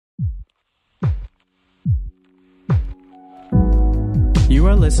You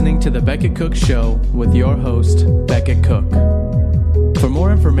are listening to The Beckett Cook Show with your host, Beckett Cook. For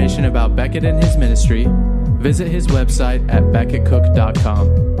more information about Beckett and his ministry, visit his website at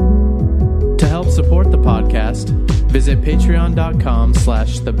beckettcook.com. To help support the podcast, visit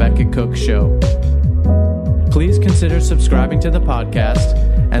patreon.com/The Beckett Cook Show. Please consider subscribing to the podcast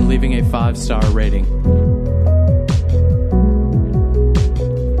and leaving a 5-star rating.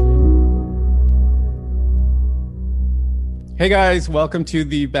 Hey guys, welcome to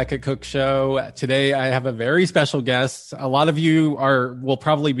the Beckett Cook Show. Today I have a very special guest. A lot of you will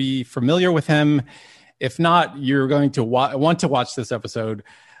probably be familiar with him. If not, you're going to want to watch this episode.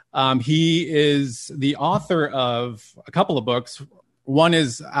 He is the author of a couple of books. One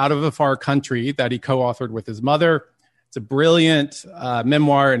is Out of a Far Country that he co-authored with his mother. It's a brilliant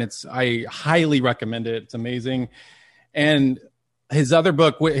memoir, and I highly recommend it. It's amazing. And his other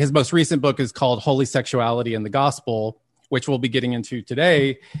book, his most recent book, is called Heterosexuality and the Gospel, which we'll be getting into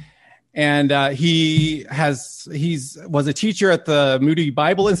today. And he was a teacher at the Moody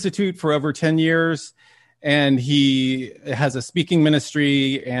Bible Institute for over 10 years. And he has a speaking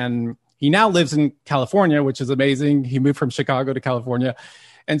ministry, and he now lives in California, which is amazing. He moved from Chicago to California.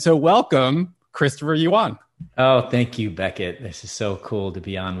 And so welcome, Christopher Yuan. Oh, thank you, Beckett. This is so cool to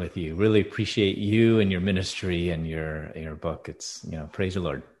be on with you. Really appreciate you and your ministry and your book. It's, praise the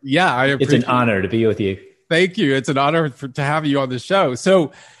Lord. Yeah, it's an honor to be with you. Thank you. It's an honor to have you on the show.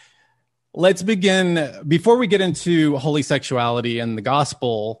 So let's begin. Before we get into holy sexuality and the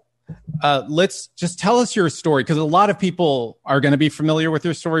gospel, let's just tell us your story, because a lot of people are going to be familiar with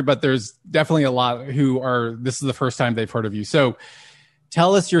your story, but there's definitely a lot this is the first time they've heard of you. So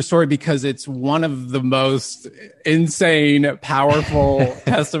tell us your story, because it's one of the most insane, powerful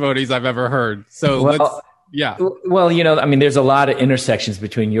testimonies I've ever heard. So yeah. Well, there's a lot of intersections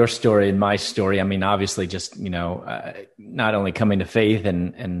between your story and my story. Obviously just, not only coming to faith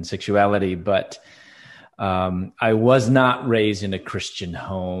and sexuality, but I was not raised in a Christian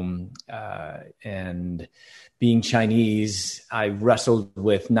home. And being Chinese, I wrestled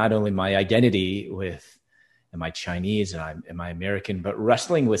with not only my identity with, am I Chinese and am I American, but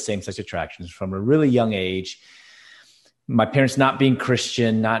wrestling with same-sex attractions from a really young age. My parents not being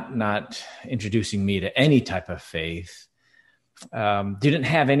Christian, not introducing me to any type of faith, didn't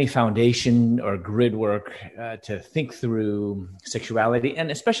have any foundation or grid work to think through sexuality, and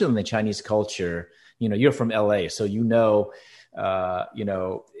especially in the Chinese culture. You're from LA, so in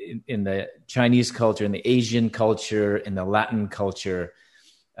the Chinese culture, in the Asian culture, in the Latin culture,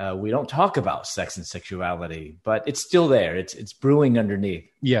 we don't talk about sex and sexuality, but it's still there. It's brewing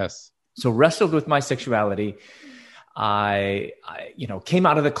underneath. Yes. So wrestled with my sexuality. I came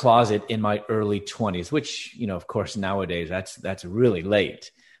out of the closet in my early 20s, which, of course, nowadays that's really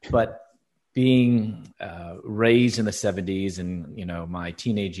late. But being raised in the 70s and, my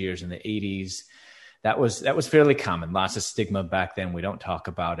teenage years in the 80s, that was fairly common. Lots of stigma back then. We don't talk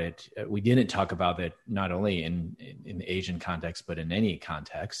about it. We didn't talk about it not only in the Asian context, but in any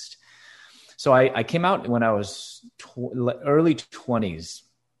context. So I came out when I was early 20s.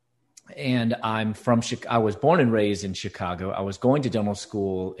 And I'm from Chicago. I was born and raised in Chicago. I was going to dental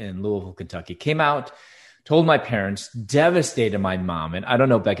school in Louisville, Kentucky. Came out, told my parents, devastated my mom. And I don't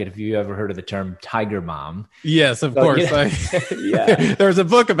know, Beckett, if you ever heard of the term tiger mom. Yes, of course. Yeah. There's a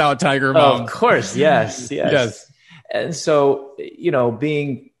book about tiger mom. Of course. Yes. And so,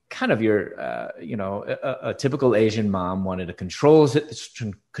 being kind of your, a typical Asian mom, wanted to control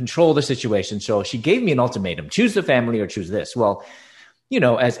the situation. So she gave me an ultimatum: choose the family or choose this. Well,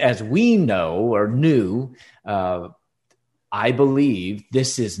 as we know or knew, I believe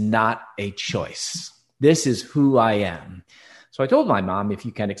this is not a choice. This is who I am. So I told my mom, if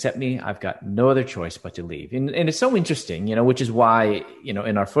you can't accept me, I've got no other choice but to leave. And it's so interesting, which is why,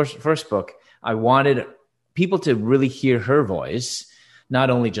 in our first book, I wanted people to really hear her voice, not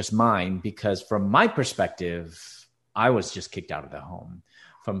only just mine, because from my perspective, I was just kicked out of the home.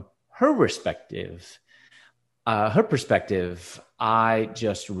 From her perspective, I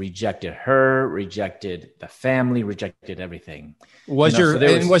just rejected her, rejected the family, rejected everything. Was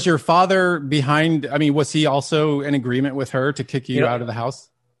your father behind? Was he also in agreement with her to kick you out of the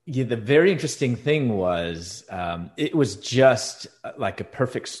house? Yeah, the very interesting thing was, it was just like a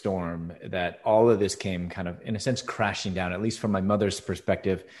perfect storm that all of this came kind of, in a sense, crashing down, at least from my mother's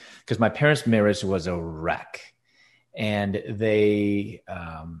perspective, because my parents' marriage was a wreck. And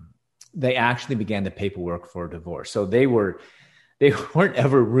they actually began the paperwork for divorce. So they weren't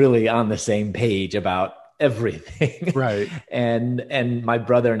ever really on the same page about everything. Right. And my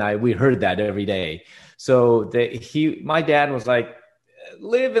brother and I, we heard that every day. So my dad was like,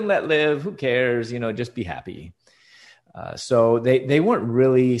 live and let live. Who cares? Just be happy. So they weren't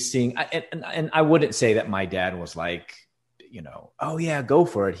really seeing, and I wouldn't say that my dad was like, oh yeah, go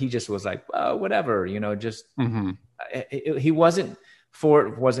for it. He just was like, oh, whatever, just, he wasn't for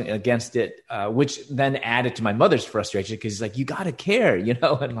it, wasn't against it, which then added to my mother's frustration because he's like, you got to care,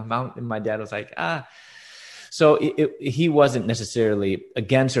 and my mom and my dad was like, So he wasn't necessarily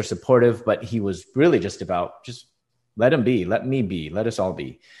against or supportive, but he was really just about just let him be, let me be, let us all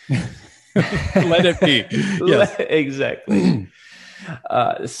be. Let it be. Yes. Exactly.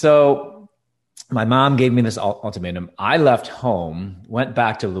 So my mom gave me this ultimatum. I left home, went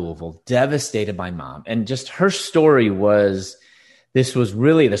back to Louisville, devastated my mom. And just her story this was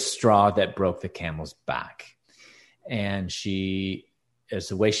really the straw that broke the camel's back. And as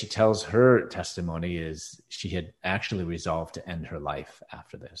the way she tells her testimony is she had actually resolved to end her life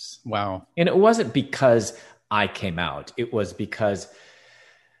after this. Wow. And it wasn't because I came out. It was because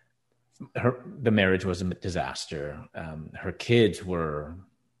the marriage was a disaster. Her kids were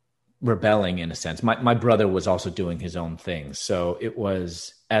rebelling in a sense. My brother was also doing his own thing. So it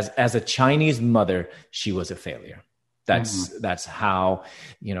was, as a Chinese mother, she was a failure. That's how,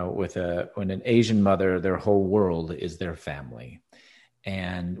 when an Asian mother, their whole world is their family.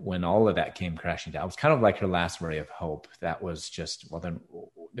 And when all of that came crashing down, it was kind of like her last ray of hope. That was just, well, then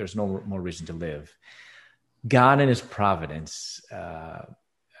there's no more reason to live. God in his providence,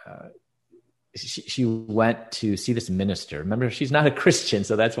 she went to see this minister. Remember, she's not a Christian,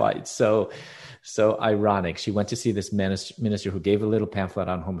 so that's why it's so ironic. She went to see this minister who gave a little pamphlet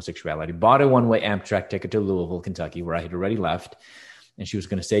on homosexuality, bought a one-way Amtrak ticket to Louisville, Kentucky, where I had already left. And she was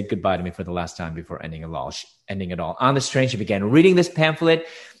going to say goodbye to me for the last time before ending it all. On this train, she began reading this pamphlet,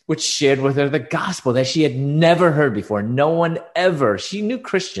 which shared with her the gospel that she had never heard before. No one ever. She knew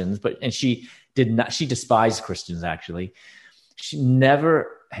Christians, and she did not. She despised Christians, actually. She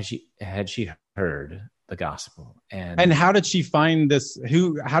never had she heard the gospel. And how did she find this?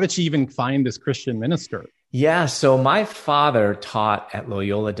 How did she even find this Christian minister? Yeah, so my father taught at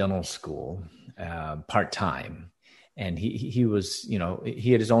Loyola Dental School part-time. And he was,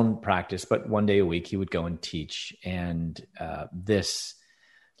 he had his own practice, but one day a week he would go and teach. And this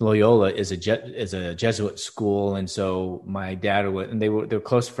Loyola is a Jesuit school, and so my dad they were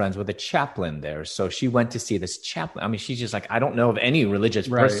close friends with a chaplain there. So she went to see this chaplain. I mean, she's just like, I don't know of any religious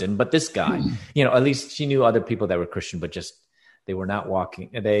person, but this guy, at least she knew other people that were Christian, but just they were not walking.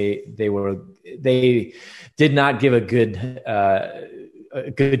 They did not give a good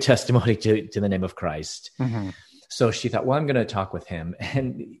testimony to the name of Christ. Mm-hmm. So she thought, well, I'm going to talk with him.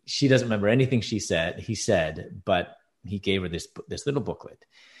 And she doesn't remember anything he said, but he gave her this little booklet.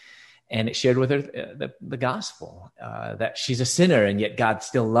 And it shared with her the gospel, that she's a sinner and yet God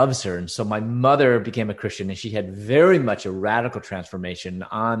still loves her. And so my mother became a Christian, and she had very much a radical transformation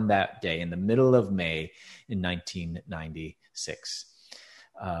on that day in the middle of May in 1996.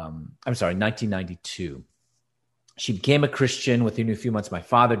 1992. She became a Christian within a few months. My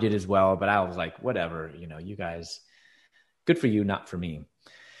father did as well, but I was like, whatever, you guys, good for you, not for me.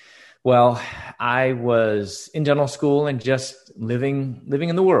 Well, I was in dental school and just living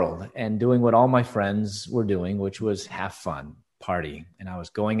in the world and doing what all my friends were doing, which was have fun, party. And I was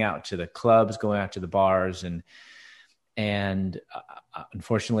going out to the clubs, going out to the bars, and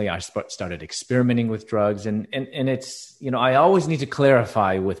unfortunately, I started experimenting with drugs. And it's, I always need to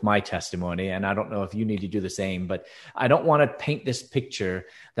clarify with my testimony, and I don't know if you need to do the same, but I don't want to paint this picture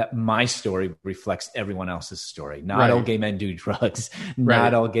that my story reflects everyone else's story. Not all gay men do drugs.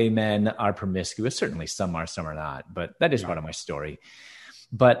 Not all gay men are promiscuous. Certainly some are, some are not, but that is part of my story.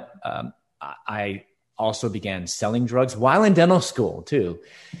 But I also began selling drugs while in dental school too.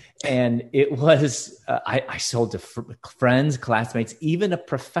 And it was, I sold to friends, classmates, even a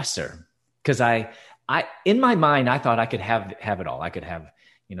professor. Cause I, in my mind, I thought I could have it all. I could have,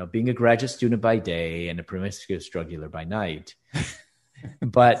 being a graduate student by day and a promiscuous drug dealer by night.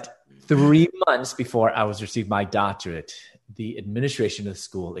 But 3 months before I was received my doctorate, the administration of the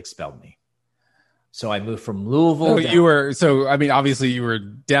school expelled me. So I moved from Louisville. Obviously you were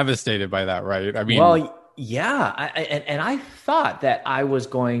devastated by that, right? I mean, well, yeah. And I thought that I was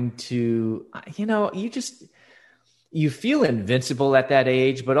going to, you feel invincible at that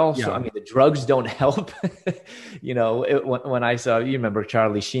age, but also, the drugs don't help. When I saw, you remember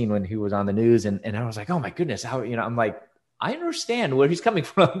Charlie Sheen when he was on the news, and I was like, oh my goodness, how, I'm like, I understand where he's coming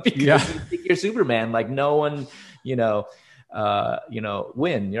from, because you think you're Superman, like no one,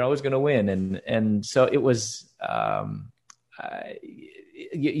 win, you're always going to win. And so it was,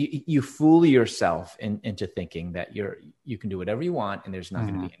 you fool yourself into thinking that you can do whatever you want and there's not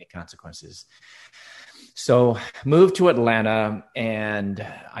going to be any consequences. So moved to Atlanta, and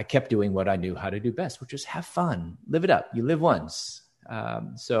I kept doing what I knew how to do best, which was have fun, live it up. You live once.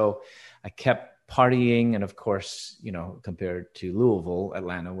 So I kept partying. And of course, compared to Louisville,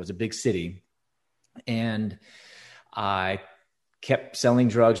 Atlanta was a big city. And I kept selling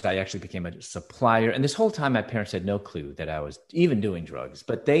drugs. I actually became a supplier. And this whole time, my parents had no clue that I was even doing drugs,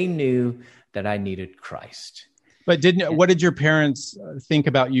 but they knew that I needed Christ. But what did your parents think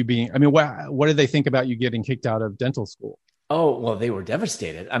about you being, what did they think about you getting kicked out of dental school? Oh, well, they were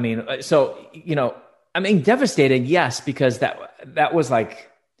devastated. Devastated, yes, because that was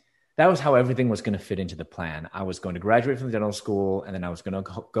how everything was going to fit into the plan. I was going to graduate from the dental school, and then I was going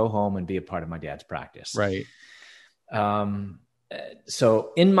to go home and be a part of my dad's practice. Right.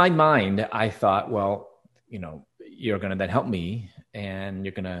 So in my mind, I thought, well, you're going to then help me, and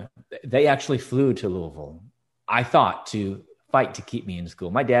they actually flew to Louisville, I thought, to fight to keep me in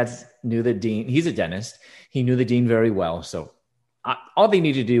school. My dad knew the dean. He's a dentist. He knew the dean very well. So all they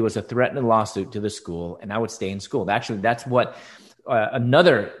needed to do was threaten a lawsuit to the school, and I would stay in school. Actually, that's what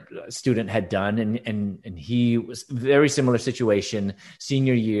another student had done. And he was very similar situation.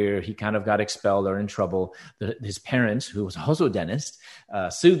 Senior year, he kind of got expelled or in trouble. His parents, who was also a dentist,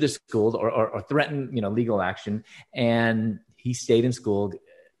 sued the school or threatened, legal action. And he stayed in school,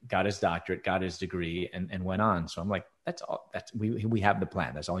 got his doctorate, got his degree, and went on. So I'm like, that's all. We have the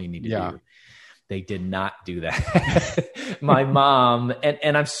plan. That's all you need to do. They did not do that. My mom,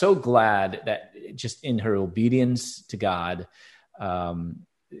 and I'm so glad that just in her obedience to God,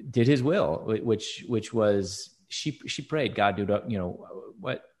 did his will, which was she prayed, God,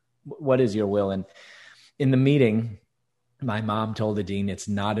 what is your will? And in the meeting, my mom told the dean, it's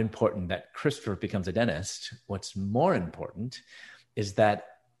not important that Christopher becomes a dentist. What's more important is that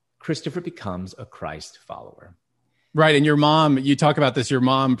Christopher becomes a Christ follower. Right. And your mom, you talk about this, your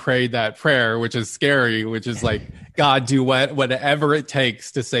mom prayed that prayer, which is scary, which is like, God, do whatever it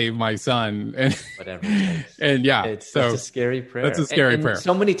takes to save my son. And whatever it takes. And yeah, it's a scary prayer. That's a scary prayer.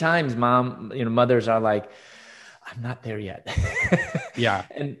 So many times mothers are like, I'm not there yet. Yeah.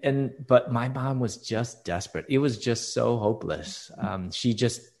 But my mom was just desperate. It was just so hopeless. She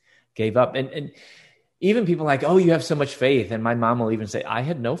just gave up. And even people like, oh, you have so much faith. And my mom will even say, I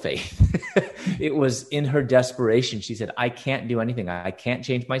had no faith. It was in her desperation. She said, I can't do anything. I can't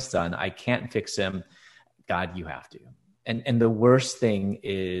change my son. I can't fix him. God, you have to. And the worst thing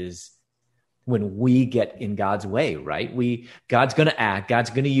is when we get in God's way, right? God's going to act.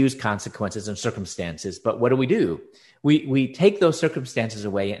 God's going to use consequences and circumstances. But what do? We take those circumstances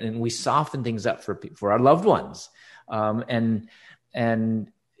away and we soften things up for our loved ones.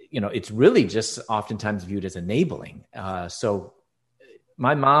 It's really just oftentimes viewed as enabling. So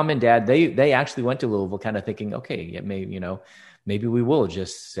my mom and dad, they actually went to Louisville kind of thinking, okay, yeah, maybe we will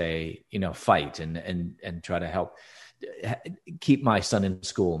just say, fight and try to help keep my son in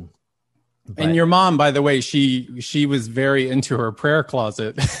school. But, and your mom, by the way, she was very into her prayer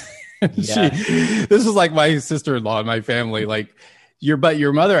closet. Yeah. This is like my sister-in-law in my family. Like your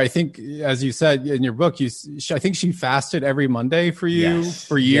mother, I think, as you said in your book, I think she fasted every Monday for you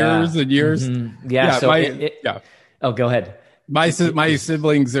for years and years. Mm-hmm. Yeah. Oh, go ahead. My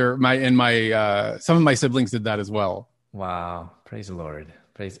siblings some of my siblings did that as well. Wow. Praise the Lord.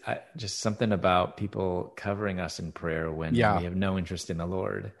 Just something about people covering us in prayer when we have no interest in the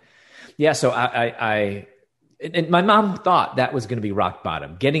Lord. Yeah. So and my mom thought that was going to be rock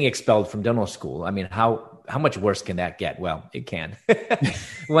bottom, getting expelled from dental school. I mean, how much worse can that get? Well, it can.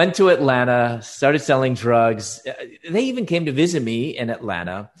 Went to Atlanta, started selling drugs. They even came to visit me in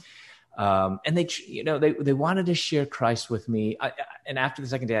Atlanta. And they wanted to share Christ with me. And after the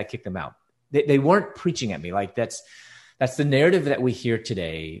second day, I kicked them out. They weren't preaching at me. Like that's the narrative that we hear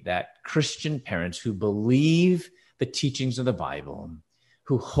today, that Christian parents who believe the teachings of the Bible,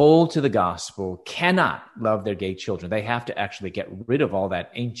 who hold to the gospel, cannot love their gay children. They have to actually get rid of all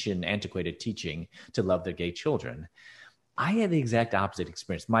that ancient, antiquated teaching to love their gay children. I had the exact opposite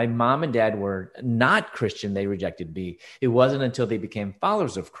experience. My mom and dad were not Christian. They rejected me. It wasn't until they became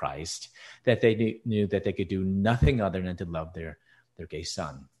followers of Christ that they knew that they could do nothing other than to love their gay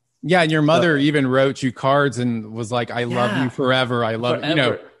son. Yeah. And your mother even wrote you cards and was like, I love you forever. I love,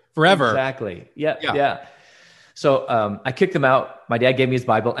 forever. Exactly. Yeah. So I kicked them out. My dad gave me his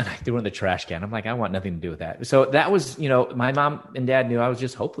Bible and I threw it in the trash can. I'm like, I want nothing to do with that. So that was, my mom and dad knew I was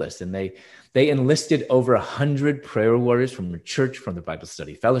just hopeless. And they enlisted over 100 prayer warriors from the church, from the Bible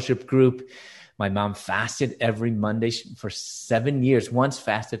study fellowship group. My mom fasted every Monday for 7 years, once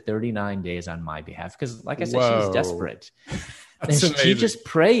fasted 39 days on my behalf. Because like I said, she was desperate. And she just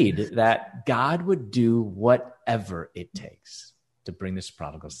prayed that God would do whatever it takes to bring this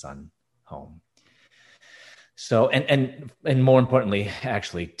prodigal son home. So, and more importantly,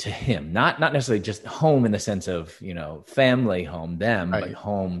 actually to him, not necessarily just home in the sense of, family home, them, Right. but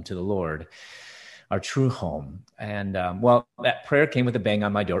home to the Lord, our true home. And well, that prayer came with a bang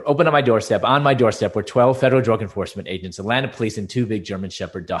on my door, opened on my doorstep. On my doorstep were 12 federal drug enforcement agents, Atlanta police, and 2 big German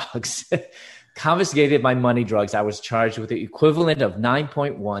Shepherd dogs. Confiscated my money, drugs. I was charged with the equivalent of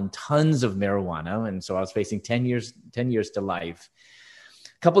 9.1 tons of marijuana. And so I was facing 10 years to life.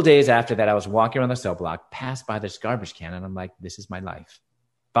 A couple days after that, I was walking around the cell block, passed by this garbage can, and I'm like, this is my life.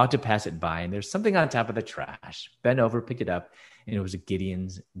 About to pass it by, and there's something on top of the trash. Bent over, picked it up, and it was a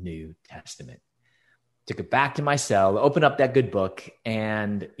Gideon's New Testament. Took it back to my cell, opened up that good book,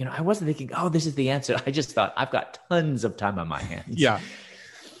 and I wasn't thinking, oh, this is the answer. I just thought, I've got tons of time on my hands. Yeah.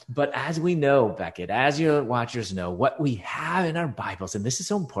 But as we know, Beckett, as your watchers know, what we have in our Bibles, and this is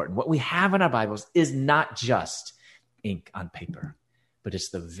so important, what we have in our Bibles is not just ink on paper, but it's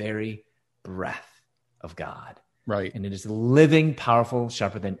the very breath of God. Right. And it is living, powerful,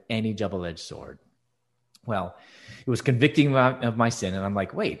 sharper than any double-edged sword. Well, it was convicting of my sin. And I'm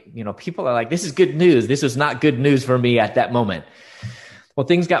like, wait, people are like, this is good news. This was not good news for me at that moment. Well,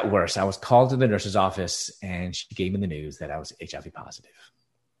 things got worse. I was called to the nurse's office, and she gave me the news that I was HIV positive.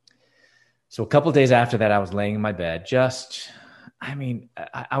 So a couple of days after that, I was laying in my bed,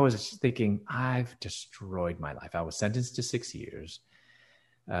 I was thinking, I've destroyed my life. I was sentenced to 6 years.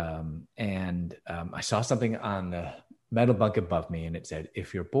 I saw something on the metal bunk above me, and it said,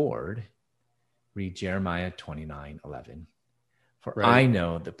 if you're bored, read Jeremiah 29:11. For Right. I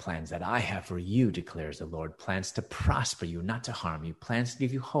know the plans that I have for you, declares the Lord, plans to prosper you, not to harm you, plans to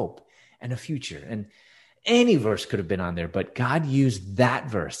give you hope and a future. And any verse could have been on there, but God used that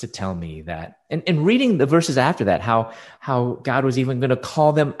verse to tell me that. And reading the verses after that, how God was even going to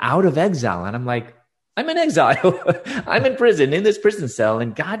call them out of exile. And I'm like, I'm in exile. I'm in prison, in this prison cell.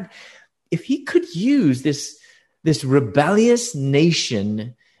 And God, if he could use this rebellious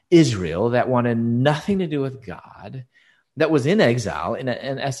nation, Israel, that wanted nothing to do with God, that was in exile, in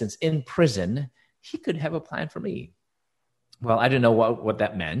essence, in prison, he could have a plan for me. Well, I didn't know what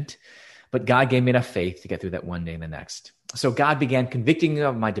that meant, but God gave me enough faith to get through that one day and the next. So God began convicting me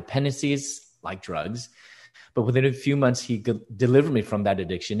of my dependencies, like drugs, but within a few months, he delivered me from that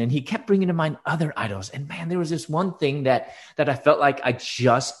addiction, and he kept bringing to mind other idols. And man, there was this one thing that I felt like I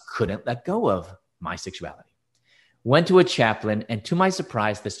just couldn't let go of, my sexuality. Went to a chaplain, and to my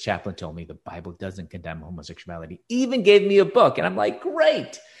surprise, this chaplain told me the Bible doesn't condemn homosexuality, even gave me a book. And I'm like,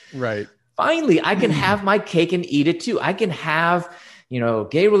 great. Right. Finally, I can have my cake and eat it too. I can have,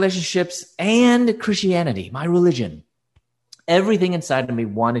 gay relationships and Christianity, my religion. Everything inside of me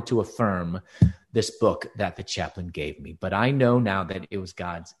wanted to affirm this book that the chaplain gave me. But I know now that it was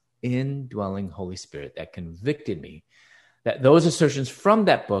God's indwelling Holy Spirit that convicted me, that those assertions from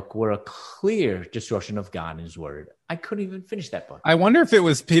that book were a clear distortion of God and his word. I couldn't even finish that book. I wonder if it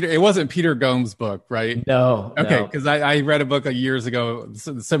was Peter. It wasn't Peter Gomes' book, right? No. Okay, because I read a book years ago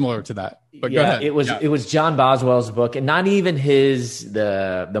similar to that. But go ahead. It was John Boswell's book, and not even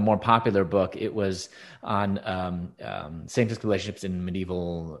the more popular book. It was on same-sex relationships in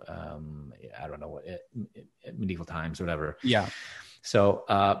medieval, medieval times or whatever. Yeah. So,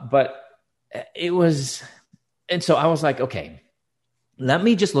 but it was, and so I was like, okay, let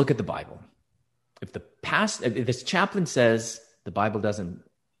me just look at the Bible. If this chaplain says the Bible doesn't,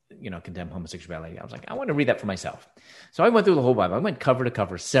 condemn homosexuality, I was like, I want to read that for myself. So I went through the whole Bible. I went cover to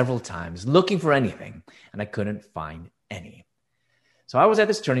cover several times looking for anything, and I couldn't find any. So I was at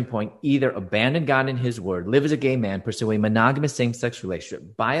this turning point: either abandon God and his word, live as a gay man, pursue a monogamous same-sex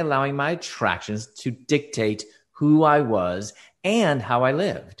relationship by allowing my attractions to dictate who I was and how I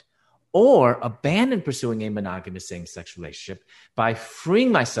lived, or abandon pursuing a monogamous same-sex relationship by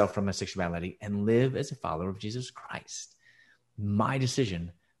freeing myself from my sexuality and live as a follower of Jesus Christ. My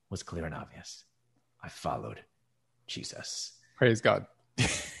decision was clear and obvious. I followed Jesus. Praise God.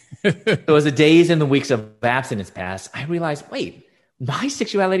 So as the days and the weeks of abstinence passed, I realized, wait, my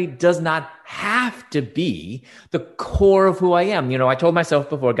sexuality does not have to be the core of who I am. I told myself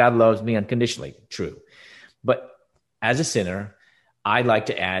before, God loves me unconditionally. True. But as a sinner, I like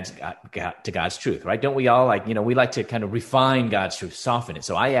to add to God's truth, right? Don't we all we like to kind of refine God's truth, soften it.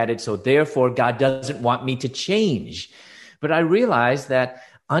 So I added, so therefore God doesn't want me to change. But I realized that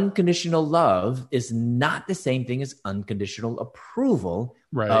unconditional love is not the same thing as unconditional approval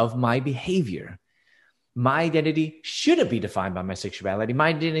of my behavior. My identity shouldn't be defined by my sexuality. My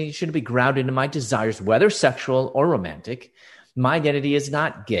identity shouldn't be grounded in my desires, whether sexual or romantic. My identity is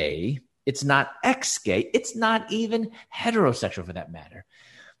not gay. It's not ex-gay. It's not even heterosexual for that matter.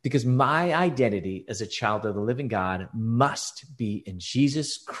 Because my identity as a child of the living God must be in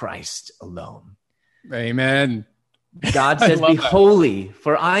Jesus Christ alone. Amen. God I says, be love that. holy,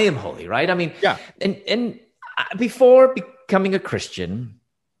 for I am holy, right? I mean, Yeah. and before becoming a Christian,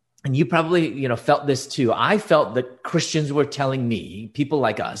 and you probably, felt this too. I felt that Christians were telling me, people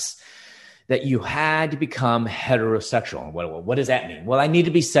like us, that you had to become heterosexual. What does that mean? Well, I need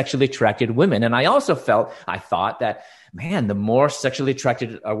to be sexually attracted to women. And I thought that, man, the more sexually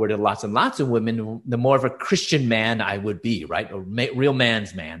attracted I were to lots and lots of women, the more of a Christian man I would be, right? A real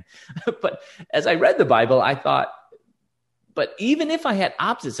man's man. But as I read the Bible, I thought, but even if I had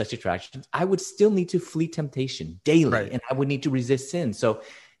opposite sex attractions, I would still need to flee temptation daily, Right. and I would need to resist sin. So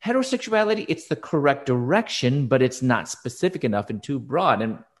heterosexuality, it's the correct direction, but it's not specific enough and too broad.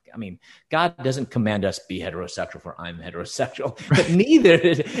 And I mean, God doesn't command us be heterosexual, for I'm heterosexual, but neither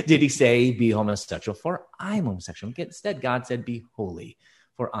did he say be homosexual, for I'm homosexual. Instead, God said be holy,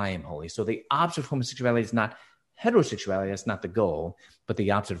 for I am holy. So the opposite of homosexuality is not heterosexuality. That's not the goal, but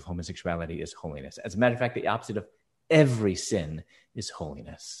the opposite of homosexuality is holiness. As a matter of fact, the opposite of every sin is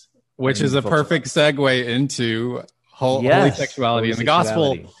holiness. Which is a perfect segue into holy sexuality in the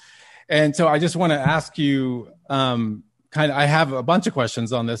gospel. And so I just want to ask you, I have a bunch of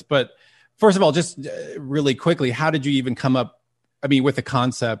questions on this, but first of all, just really quickly, how did you even come up, with the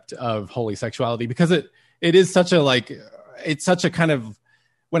concept of holy sexuality? Because it is such it's such a kind of,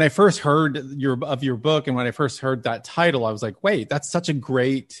 when I first heard your book and when I first heard that title, I was like, wait, that's such a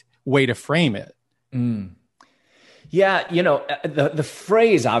great way to frame it. Mm. Yeah, the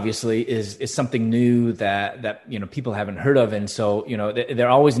phrase obviously is something new that people haven't heard of, and so there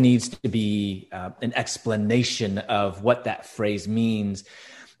always needs to be an explanation of what that phrase means,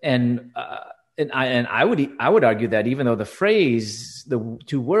 and I would argue that even though the phrase, the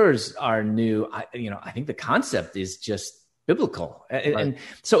two words are new, I think the concept is just biblical, and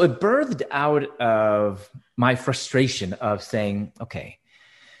so it birthed out of my frustration of saying, okay,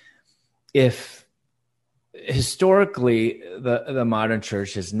 if historically, the modern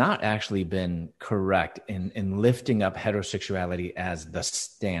church has not actually been correct in lifting up heterosexuality as the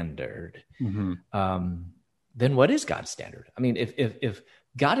standard. Mm-hmm. Then what is God's standard? I mean, if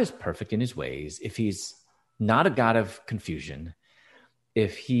God is perfect in his ways, if he's not a God of confusion,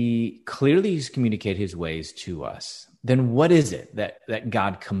 if he clearly has communicated his ways to us, then what is it that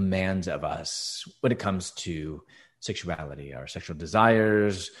God commands of us when it comes to sexuality, our sexual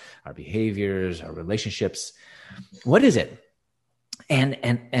desires, our behaviors, our relationships? What is it?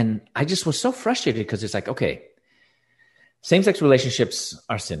 And I just was so frustrated because it's like, okay, same-sex relationships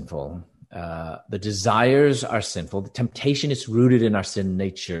are sinful. The desires are sinful. The temptation is rooted in our sin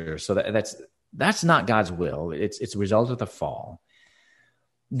nature. So that's not God's will. It's a result of the fall.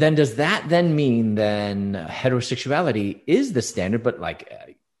 Then does that then mean heterosexuality is the standard, but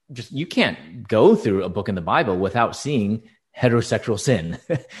just you can't go through a book in the Bible without seeing heterosexual sin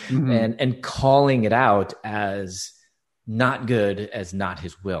mm-hmm. and calling it out as not good, as not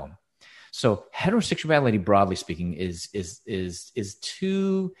his will. So heterosexuality, broadly speaking, is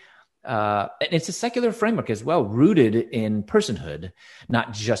too, and it's a secular framework as well, rooted in personhood,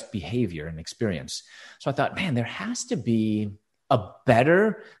 not just behavior and experience. So I thought, man, there has to be a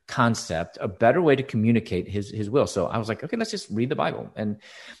better concept, a better way to communicate his will. So I was like, okay, let's just read the Bible. And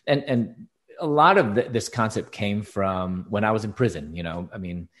a lot of this concept came from when I was in prison.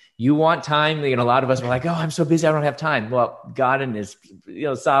 You want time. A lot of us were like, oh, I'm so busy, I don't have time. Well, God in his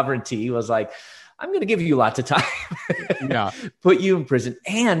sovereignty was like, I'm going to give you lots of time. Yeah. Put you in prison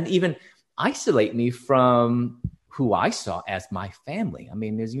and even isolate me from who I saw as my family.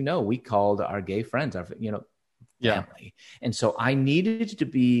 As you know, we called our gay friends, family. Yeah. And so I needed to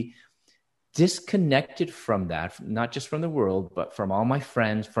be disconnected from that, not just from the world, but from all my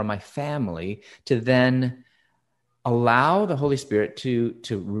friends, from my family, to then allow the Holy Spirit to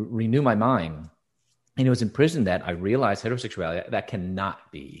renew my mind. And it was in prison that I realized heterosexuality, that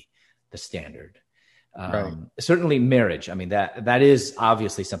cannot be the standard. Right. Certainly marriage. That is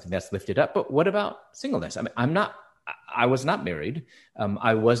obviously something that's lifted up, but what about singleness? I was not married.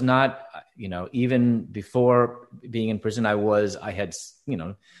 I was not, even before being in prison, I had,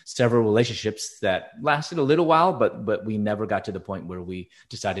 several relationships that lasted a little while, but we never got to the point where we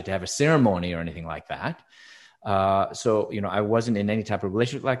decided to have a ceremony or anything like that. So I wasn't in any type of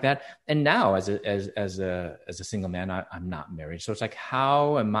relationship like that. And now as a single man, I'm not married. So it's like,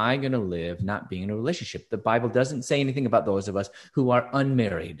 how am I going to live not being in a relationship? The Bible doesn't say anything about those of us who are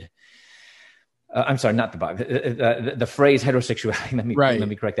unmarried. I'm sorry, not the Bible. The phrase heterosexuality, let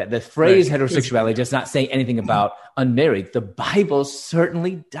me correct that. The phrase heterosexuality does not say anything about unmarried. The Bible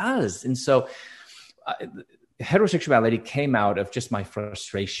certainly does. And so heterosexuality came out of just my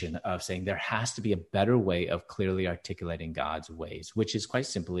frustration of saying there has to be a better way of clearly articulating God's ways, which is quite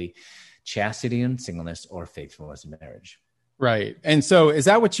simply chastity and singleness, or faithfulness in marriage. Right. And so is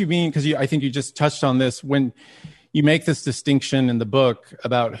that what you mean? Because I think you just touched on this when you make this distinction in the book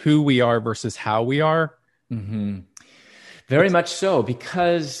about who we are versus how we are. Mm-hmm. Very much so,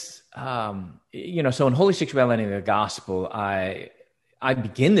 because, so in Holy Sexuality and the Gospel, I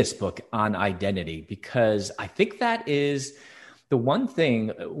begin this book on identity, because I think that is the one of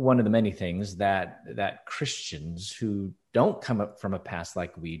the many things that Christians who don't come up from a past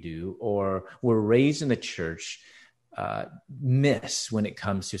like we do, or were raised in the church, miss when it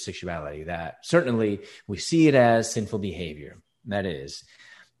comes to sexuality. That certainly we see it as sinful behavior, that is.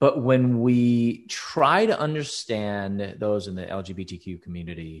 But when we try to understand those in the LGBTQ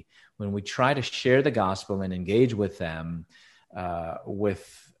community, when we try to share the gospel and engage with them,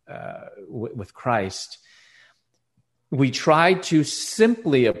 with Christ, we try to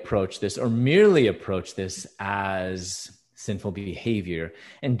simply approach this, or merely approach this, as sinful behavior,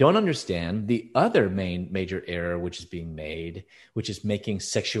 and don't understand the other major error which is being made, which is making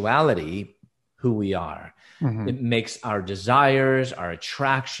sexuality who we are. Mm-hmm. It makes our desires, our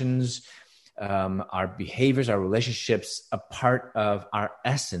attractions, our behaviors, our relationships a part of our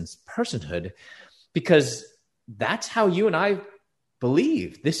essence, personhood, because that's how you and I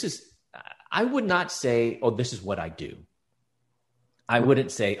believe. I would not say, oh, this is what I do. I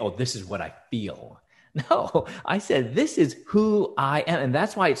wouldn't say, oh, this is what I feel. No, I said, this is who I am. And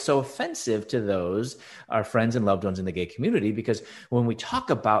that's why it's so offensive to those, our friends and loved ones in the gay community, because when we talk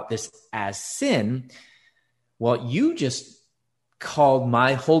about this as sin, well, you just called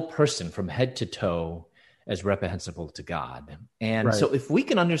my whole person from head to toe as reprehensible to God. And right. So if we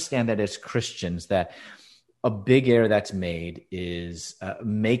can understand that as Christians, that a big error that's made is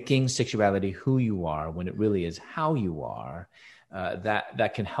making sexuality who you are when it really is how you are,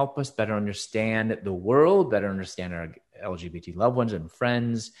 that can help us better understand the world, better understand our LGBT loved ones and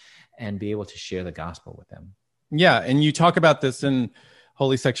friends, and be able to share the gospel with them. Yeah, and you talk about this in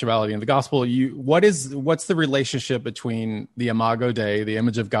Holy Sexuality and the Gospel. What's the relationship between the Imago Dei, the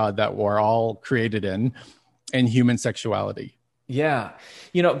image of God that we're all created in, and human sexuality? Yeah,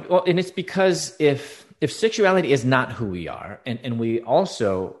 and it's because if sexuality is not who we are, and we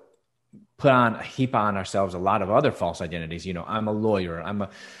also heap on ourselves a lot of other false identities. I'm a lawyer, I'm a,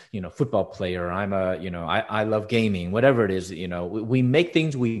 football player, I love gaming, whatever it is, we make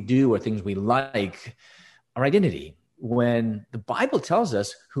things we do or things we like our identity, when the Bible tells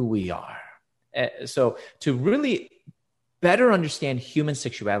us who we are. So to really better understand human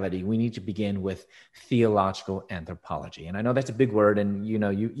sexuality, we need to begin with theological anthropology. And I know that's a big word, and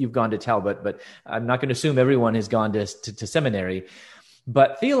you've gone to tell, but I'm not going to assume everyone has gone to seminary.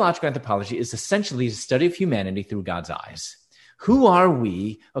 But theological anthropology is essentially the study of humanity through God's eyes. Who are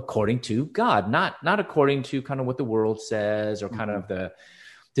we according to God? Not according to kind of what the world says, or kind of the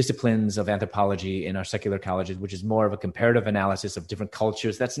disciplines of anthropology in our secular colleges, which is more of a comparative analysis of different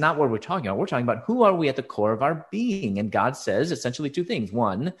cultures. That's not what we're talking about. We're talking about who are we at the core of our being. And God says essentially two things.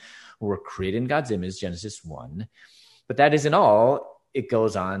 One, we're created in God's image, Genesis 1. But that isn't all. It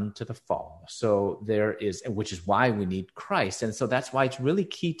goes on to the fall. So which is why we need Christ. And so that's why it's really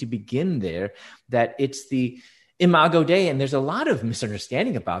key to begin there, that it's the Imago Dei. And there's a lot of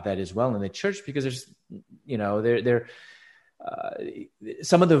misunderstanding about that as well in the church, because there's,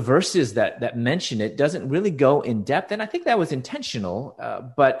 some of the verses that mention it doesn't really go in depth. And I think that was intentional,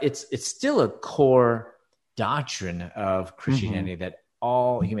 but it's still a core doctrine of Christianity, that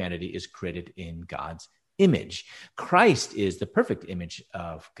all humanity is created in God's image. Christ is the perfect image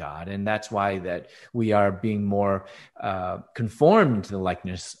of God. And that's why that we are being more conformed to the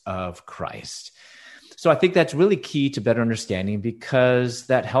likeness of Christ. So I think that's really key to better understanding, because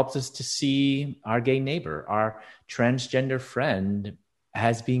that helps us to see our gay neighbor, our transgender friend,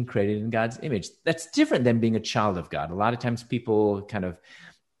 as being created in God's image. That's different than being a child of God. A lot of times people kind of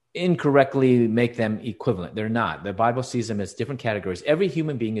incorrectly make them equivalent. They're not. The Bible sees them as different categories. Every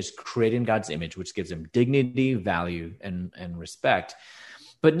human being is created in God's image, which gives them dignity, value, and respect.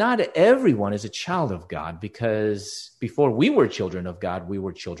 But not everyone is a child of God, because before we were children of God, we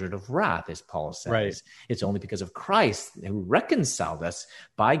were children of wrath, as Paul says. Right. It's only because of Christ, who reconciled us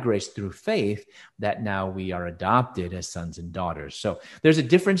by grace through faith, that now we are adopted as sons and daughters. So there's a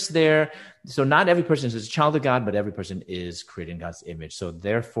difference there. So not every person is a child of God, but every person is created in God's image. So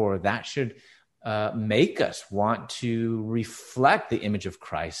therefore, that should make us want to reflect the image of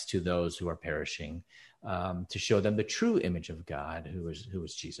Christ to those who are perishing, to show them the true image of God, who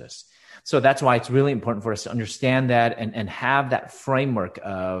is Jesus. So that's why it's really important for us to understand that and have that framework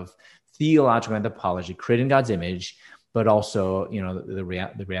of theological anthropology, creating God's image, but also,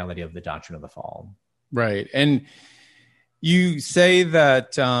 the reality of the doctrine of the fall. Right. And you say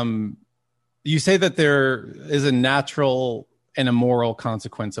that You say that there is a natural and a moral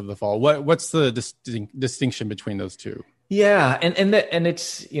consequence of the fall. What's the distinction between those two? Yeah, and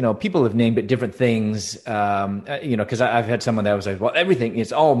it's, people have named it different things, because I've had someone that was like, well, everything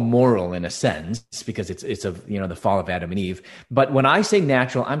is all moral in a sense because it's of the fall of Adam and Eve. But when I say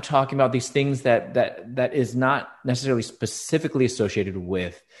natural, I'm talking about these things that is not necessarily specifically associated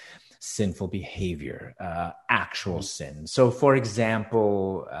with sinful behavior, actual sin. So, for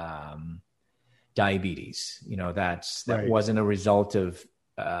example, diabetes, that wasn't a result of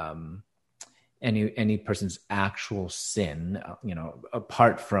any person's actual sin,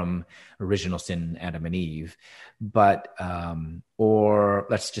 apart from original sin, Adam and Eve, but or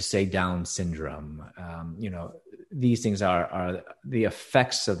let's just say Down syndrome. These things are the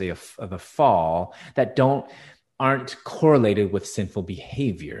effects of the fall that aren't correlated with sinful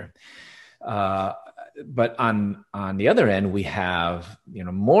behavior. But on the other end, we have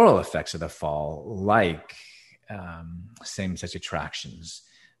moral effects of the fall, like same-sex attractions.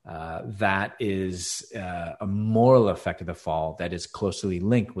 That is a moral effect of the fall that is closely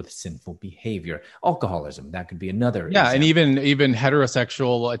linked with sinful behavior. Alcoholism, that could be another. Yeah, example. And even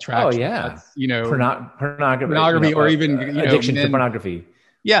heterosexual attraction. Oh yeah, pornography, or even addiction to pornography.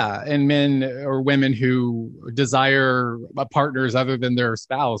 Yeah, and men or women who desire partners other than their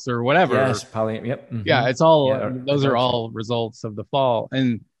spouse or whatever. Yes, yep. Mm-hmm. Yeah, it's all those are all results of the fall.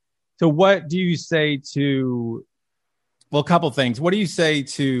 And so, what do you say to? Well, a couple things. What do you say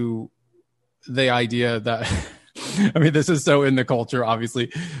to the idea that? I mean, this is so in the culture,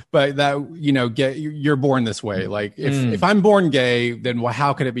 obviously, but that you're born this way. Like, if I'm born gay, then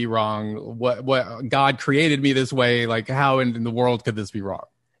how could it be wrong? What God created me this way? Like, how in the world could this be wrong?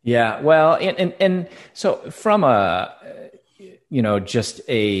 Yeah, well, and so from a just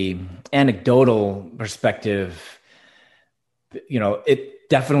a anecdotal perspective, it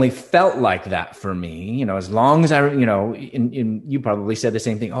definitely felt like that for me. As long as you probably said the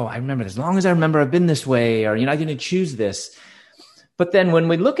same thing. Oh, I remember this. As long as I remember, I've been this way, or I didn't choose this. But then when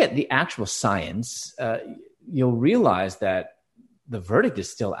we look at the actual science, you'll realize that the verdict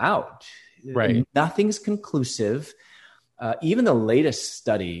is still out. Right. Nothing's conclusive. Even the latest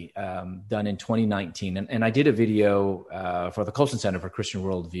study done in 2019, and I did a video for the Colson Center for Christian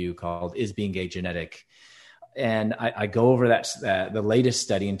Worldview called "Is Being Gay Genetic?" And I go over the latest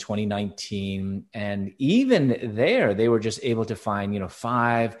study in 2019, and even there, they were just able to find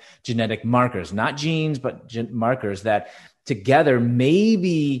 5 genetic markers, not genes, but markers that together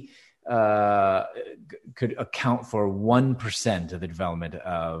maybe could account for 1% of the development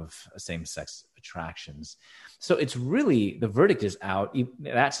of same-sex attractions. So it's really, the verdict is out.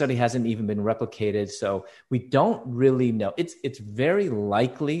 That study hasn't even been replicated. So we don't really know. It's very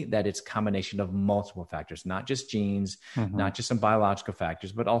likely that it's a combination of multiple factors, not just genes, not just some biological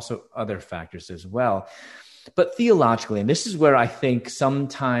factors, but also other factors as well. But theologically, and this is where I think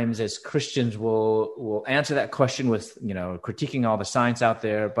sometimes as Christians will answer that question with, critiquing all the science out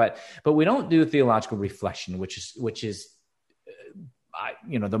there, but we don't do theological reflection, which is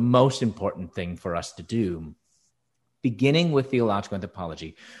the most important thing for us to do. Beginning with theological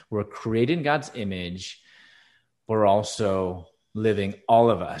anthropology, we're created in God's image. We're also living,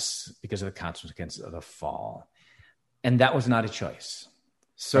 all of us, because of the consequences of the fall. And that was not a choice.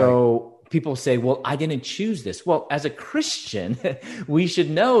 So people say, well, I didn't choose this. Well, as a Christian, we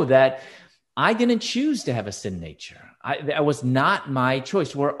should know that I didn't choose to have a sin nature. That was not my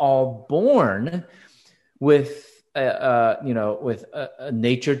choice. We're all born with a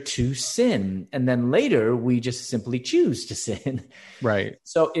nature to sin. And then later we just simply choose to sin. Right.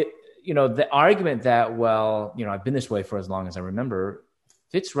 So the argument that, I've been this way for as long as I remember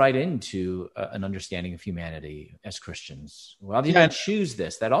fits right into an understanding of humanity as Christians. Well, I didn't choose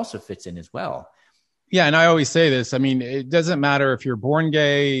this. That also fits in as well. Yeah. And I always say this, I mean, it doesn't matter if you're born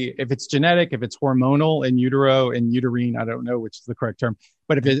gay, if it's genetic, if it's hormonal in utero and uterine, I don't know which is the correct term,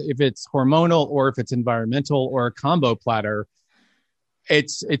 but if it's hormonal or if it's environmental or a combo platter,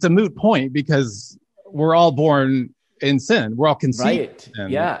 it's a moot point because we're all born in sin. We're all conceived. Right. In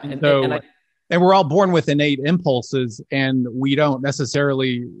sin. Yeah. And we're all born with innate impulses, and we don't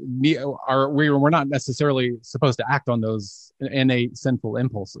necessarily we're not necessarily supposed to act on those innate sinful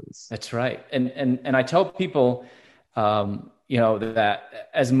impulses. That's right. And I tell people, that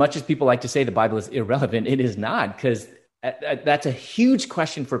as much as people like to say the Bible is irrelevant, it is not, because that's a huge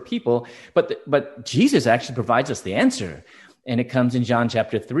question for people. But Jesus actually provides us the answer, and it comes in John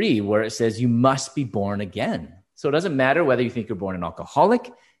chapter 3, where it says, "You must be born again." So it doesn't matter whether you think you're born an alcoholic.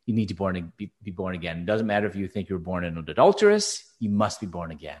 You need to be born again. It doesn't matter if you think you're born an adulteress. You must be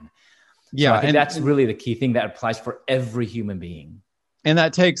born again. Yeah, so I think that's really the key thing that applies for every human being. And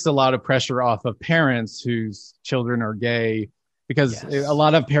that takes a lot of pressure off of parents whose children are gay, because a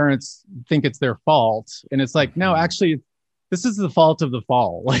lot of parents think it's their fault. And it's like, no, actually, this is the fault of the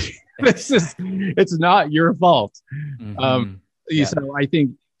fall. Like, it's not your fault. So I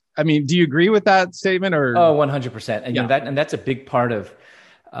think, I mean, do you agree with that statement or? Oh, 100%. And, that's a big part of,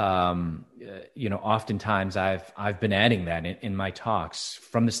 oftentimes I've been adding that in my talks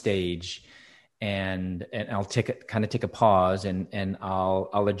from the stage, and I'll take a pause and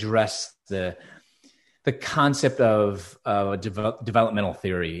I'll address the concept of developmental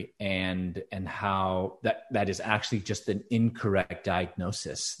theory and how that is actually just an incorrect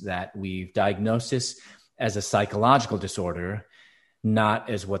diagnosis, that we've diagnosed this as a psychological disorder, not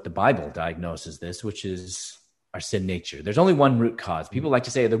as what the Bible diagnoses this, which is our sin nature. There's only one root cause. People like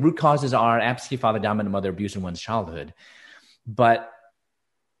to say the root causes are absentee father, dominant mother, abuse in one's childhood. But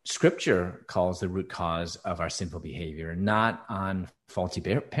Scripture calls the root cause of our sinful behavior not on faulty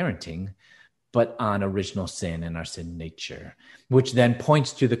parenting, but on original sin and our sin nature, which then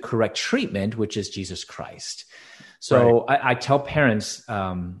points to the correct treatment, which is Jesus Christ. So right. I tell parents,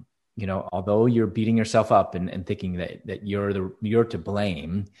 although you're beating yourself up and thinking that you're to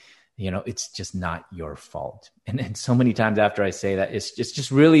blame, it's just not your fault. And so many times after I say that, it's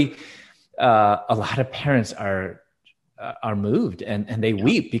just really a lot of parents are moved and they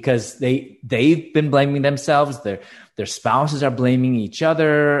weep because they've been blaming themselves. Their spouses are blaming each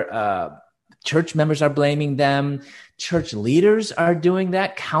other. Church members are blaming them. Church leaders are doing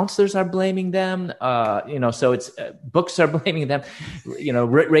that. Counselors are blaming them. So it's books are blaming them.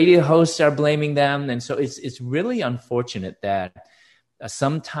 Radio hosts are blaming them. And so it's really unfortunate that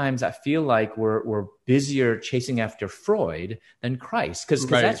sometimes I feel like we're busier chasing after Freud than Christ, because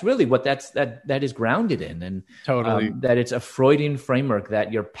that's really what that is grounded in, and totally that it's a Freudian framework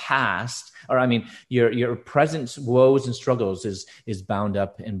that your past, your present woes and struggles is bound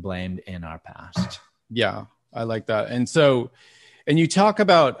up and blamed in our past. Yeah, I like that. And you talk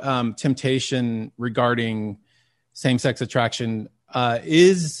about temptation regarding same-sex attraction.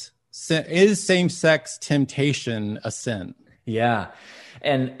 Is same-sex temptation a sin? Yeah.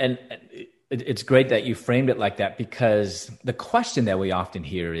 And it's great that you framed it like that, because the question that we often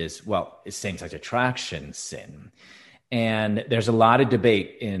hear is, well, is same-sex attraction sin? And there's a lot of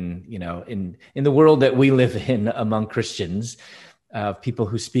debate in the world that we live in among Christians, people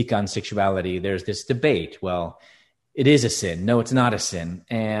who speak on sexuality. There's this debate. Well, it is a sin. No, it's not a sin.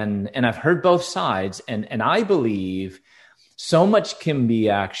 And I've heard both sides. And I believe so much can be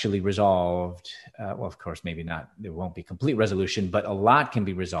actually resolved. Well, of course, maybe not. There won't be complete resolution, but a lot can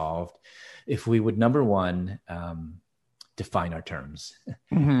be resolved if we would, number one, define our terms,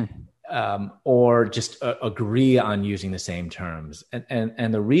 or just agree on using the same terms.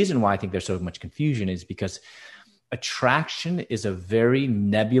 And the reason why I think there's so much confusion is because attraction is a very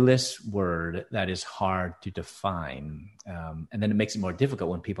nebulous word that is hard to define. And then it makes it more difficult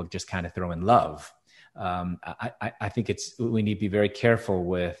when people just kind of throw in love. I think we need to be very careful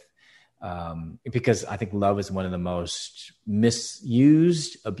with, because I think love is one of the most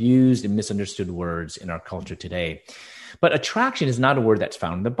misused, abused, and misunderstood words in our culture today. But attraction is not a word that's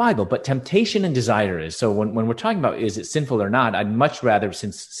found in the Bible, but temptation and desire is. So when we're talking about is it sinful or not, I'd much rather,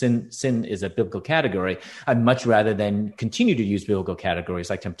 since sin is a biblical category, I'd much rather than continue to use biblical categories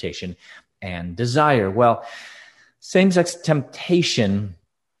like temptation and desire. Well, same-sex temptation.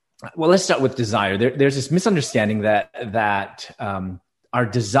 Well, let's start with desire. There's this misunderstanding that our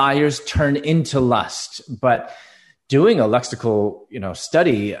desires turn into lust, but doing a lexical,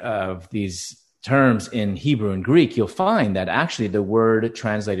 study of these terms in Hebrew and Greek, you'll find that actually the word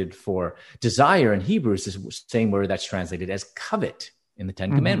translated for desire in Hebrew is the same word that's translated as covet in the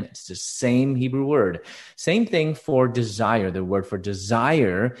Ten Commandments. It's the same Hebrew word. Same thing for desire. The word for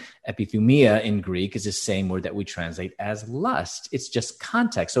desire, epithumia in Greek, is the same word that we translate as lust. It's just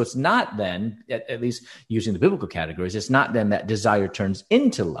context. So it's not then, at least using the biblical categories, it's not then that desire turns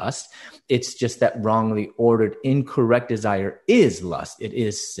into lust. It's just that wrongly ordered, incorrect desire is lust. It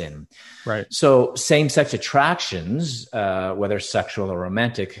is sin. Right. So same-sex attractions, whether sexual or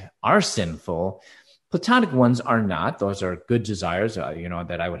romantic, are sinful. Platonic ones are not. Those are good desires,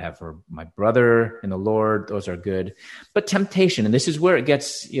 that I would have for my brother in the Lord. Those are good. But temptation, and this is where it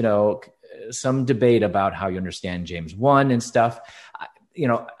gets, some debate about how you understand James 1 and stuff.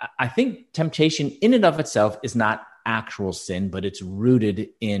 I think temptation in and of itself is not actual sin, but it's rooted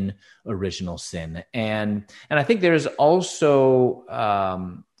in original sin. And I think there's also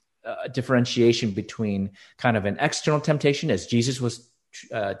a differentiation between kind of an external temptation, as Jesus was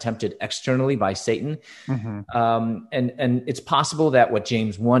tempted externally by Satan. Mm-hmm. And it's possible that what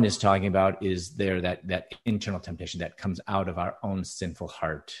James 1 is talking about is that internal temptation that comes out of our own sinful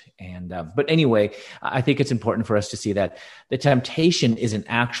heart. And but anyway, I think it's important for us to see that the temptation is an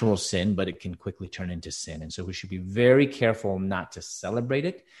actual sin, but it can quickly turn into sin. And so we should be very careful not to celebrate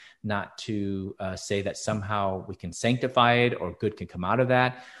it, not to say that somehow we can sanctify it or good can come out of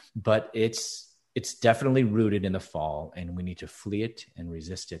that. But it's definitely rooted in the fall, and we need to flee it and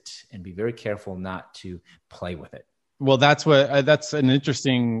resist it and be very careful not to play with it. Well, that's an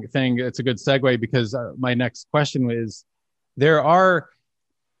interesting thing. It's a good segue, because my next question is, there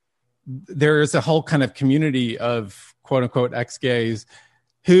is a whole kind of community of quote unquote ex-gays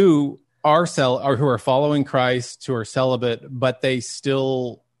who are following Christ, who are celibate, but they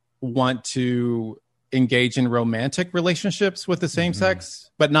still want to engage in romantic relationships with the same sex,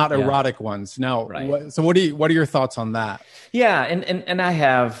 but not erotic ones. Now, right. So what are your thoughts on that? Yeah. And I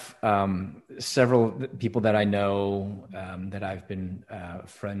have several people that I know that I've been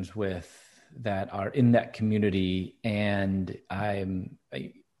friends with that are in that community. And I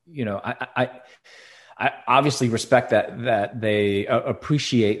obviously respect that they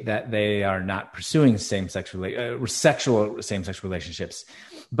appreciate that they are not pursuing sexual same-sex relationships.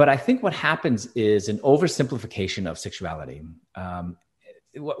 But I think what happens is an oversimplification of sexuality.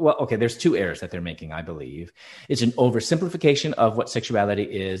 There's two errors that they're making, I believe. It's an oversimplification of what sexuality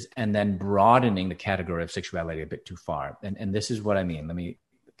is, and then broadening the category of sexuality a bit too far. And this is what I mean. Let me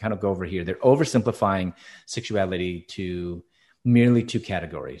kind of go over here. They're oversimplifying sexuality to merely two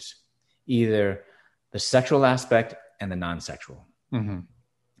categories, either the sexual aspect and the non-sexual. Mm-hmm.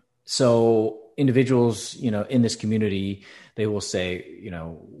 So individuals, in this community, they will say,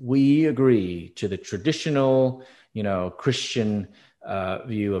 we agree to the traditional, Christian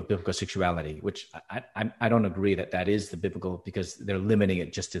view of biblical sexuality, which I don't agree that is the biblical, because they're limiting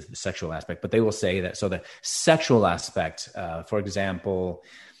it just to the sexual aspect. But they will say that, so the sexual aspect, for example,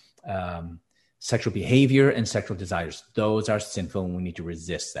 sexual behavior and sexual desires, those are sinful, and we need to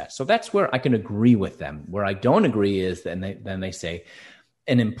resist that. So that's where I can agree with them. Where I don't agree is then they say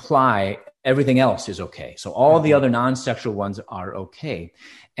and imply everything else is okay. So all the other non-sexual ones are okay.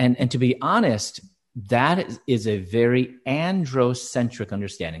 And to be honest, that is a very androcentric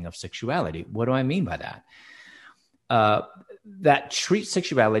understanding of sexuality. What do I mean by that? That treats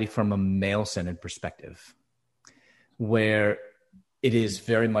sexuality from a male-centered perspective, where it is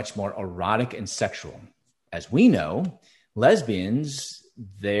very much more erotic and sexual. As we know, lesbians,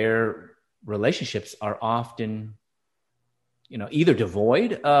 their relationships are often, either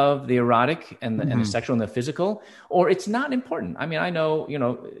devoid of the erotic and the sexual and the physical, or it's not important. I mean, I know,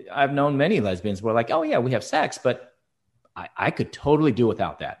 I've known many lesbians where like, oh yeah, we have sex, but I could totally do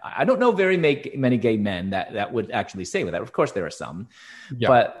without that. I don't know very many gay men that would actually say with that. Of course, there are some,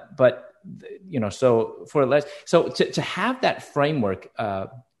 but so to have that framework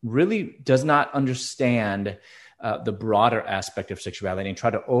really does not understand the broader aspect of sexuality and try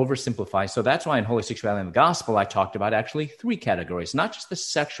to oversimplify. So that's why in Holy Sexuality in the Gospel, I talked about actually three categories, not just the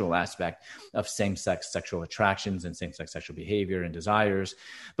sexual aspect of same-sex sexual attractions and same-sex sexual behavior and desires,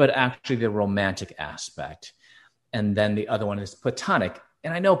 but actually the romantic aspect. And then the other one is platonic.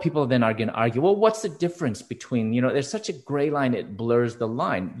 And I know people then are going to argue, well, what's the difference between, there's such a gray line, it blurs the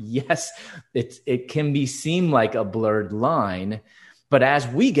line. Yes, it can seem like a blurred line. But as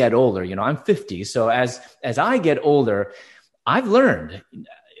we get older, I'm 50. So as I get older, I've learned.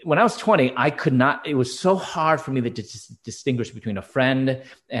 When I was 20, I could not, it was so hard for me to distinguish between a friend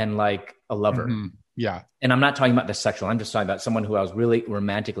and like a lover. Mm-hmm. Yeah. And I'm not talking about the sexual. I'm just talking about someone who I was really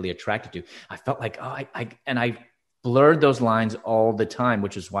romantically attracted to. I felt like, I blurred those lines all the time,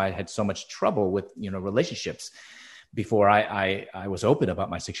 which is why I had so much trouble with, relationships before I was open about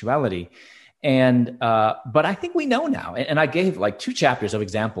my sexuality. And, but I think we know now. And I gave like 2 chapters of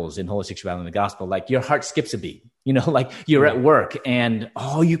examples in Holy Sexuality in the Gospel, like your heart skips a beat, like you're at work and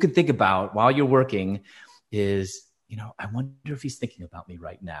all you can think about while you're working is, I wonder if he's thinking about me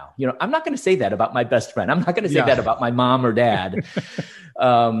right now. I'm not going to say that about my best friend. I'm not going to say that about my mom or dad.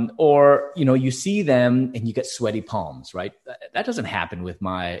 Or, you see them and you get sweaty palms, right? That doesn't happen with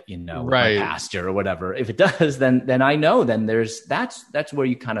my, with my pastor or whatever. If it does, then I know, then that's where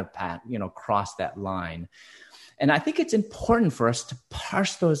you kind of cross that line. And I think it's important for us to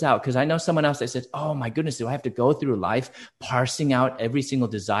parse those out, because I know someone else that says, oh my goodness, do I have to go through life parsing out every single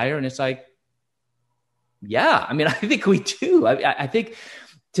desire? And it's like, yeah, I mean, I think we do. I think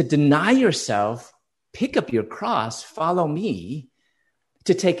to deny yourself, pick up your cross, follow me,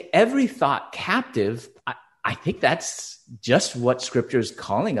 to take every thought captive, I think that's just what Scripture is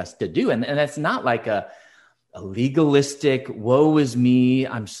calling us to do. And that's not like a legalistic, woe is me,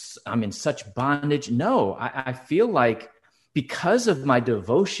 I'm in such bondage. No, I feel like because of my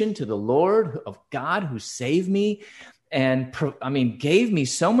devotion to the Lord of God who saved me and gave me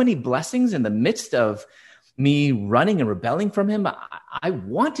so many blessings in the midst of me running and rebelling from him, I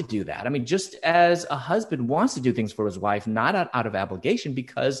want to do that. I mean, just as a husband wants to do things for his wife, not out of obligation,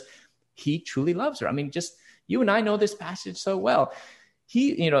 because he truly loves her. I mean, just you and I know this passage so well.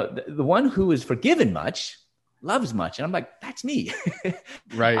 He, the one who is forgiven much loves much. And I'm like, that's me.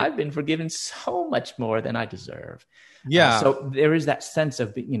 Right. I've been forgiven so much more than I deserve. Yeah. So there is that sense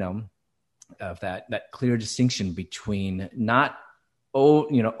of, of that clear distinction between not,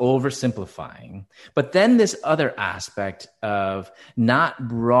 oversimplifying, but then this other aspect of not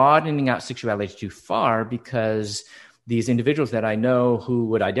broadening out sexuality too far, because these individuals that I know who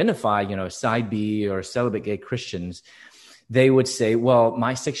would identify, side B or celibate gay Christians, they would say, well,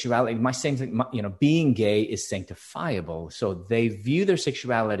 my sexuality, being gay is sanctifiable. So they view their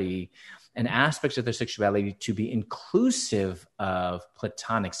sexuality and aspects of their sexuality to be inclusive of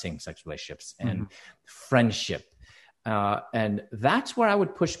platonic same-sex relationships and friendship. And that's where I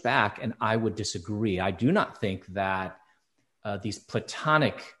would push back and I would disagree. I do not think that these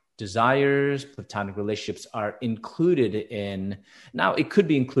platonic desires, platonic relationships are included in, now it could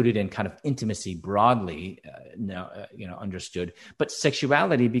be included in kind of intimacy broadly, understood, but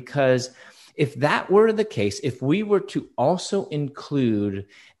sexuality, because if that were the case, if we were to also include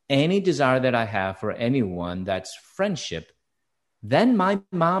any desire that I have for anyone that's friendship, then my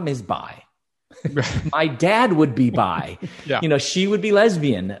mom is bi. My dad would be bi. Yeah. She would be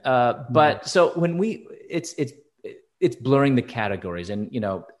lesbian. But so when it's blurring the categories. And,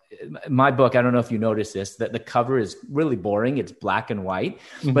 my book, I don't know if you noticed this, that the cover is really boring. It's black and white,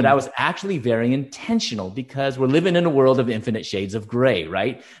 but I was actually very intentional because we're living in a world of infinite shades of gray,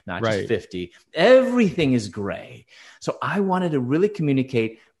 right? Not just 50. Everything is gray. So I wanted to really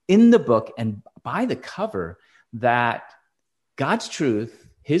communicate in the book and by the cover that God's truth,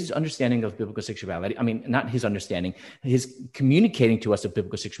 his understanding of biblical sexuality, not his understanding, his communicating to us of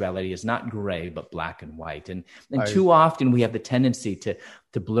biblical sexuality is not gray, but black and white. And too often we have the tendency to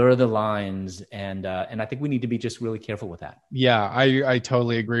blur the lines. And I think we need to be just really careful with that. Yeah, I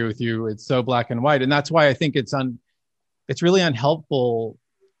totally agree with you. It's so black and white. And that's why I think it's really unhelpful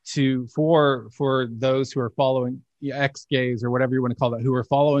for those who are following ex-gays or whatever you want to call that, who are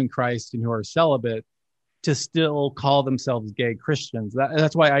following Christ and who are celibate, to still call themselves gay Christians.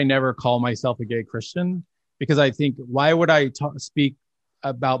 That's why I never call myself a gay Christian, because I think, why would I speak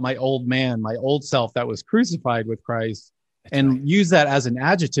about my old man, my old self that was crucified with Christ, and use that as an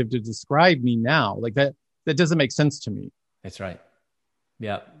adjective to describe me now? Like that doesn't make sense to me. That's right.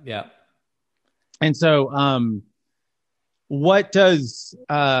 Yeah. Yeah. And so, what does,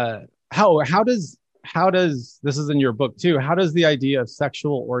 how does, this is in your book too, how does the idea of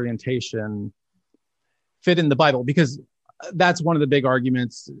sexual orientation fit in the Bible? Because that's one of the big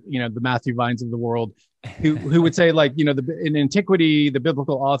arguments, the Matthew Vines of the world, who would say, like, in antiquity, the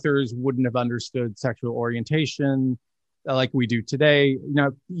biblical authors wouldn't have understood sexual orientation like we do today.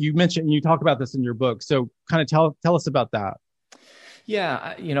 You talk about this in your book. So kind of tell us about that.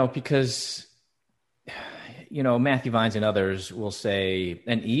 Yeah. Because, Matthew Vines and others will say,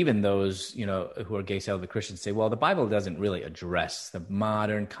 and even those, who are gay celibate Christians say, well, the Bible doesn't really address the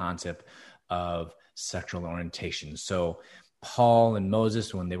modern concept of sexual orientation. So Paul and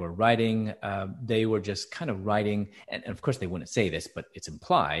Moses, when they were writing, they were just kind of writing, and of course they wouldn't say this, but it's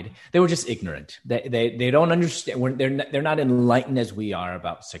implied. They were just ignorant. They don't understand. They're not enlightened as we are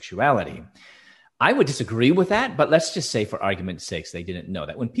about sexuality. I would disagree with that, but let's just say, for argument's sake, they didn't know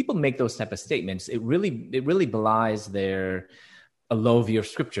that. When people make those type of statements, it really belies a low view of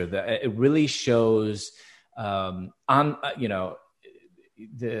Scripture. It really shows they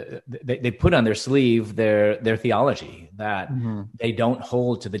put on their sleeve their theology, that they don't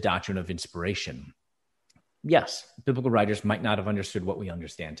hold to the doctrine of inspiration. Yes, biblical writers might not have understood what we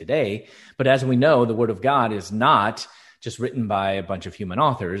understand today, but as we know, the Word of God is not just written by a bunch of human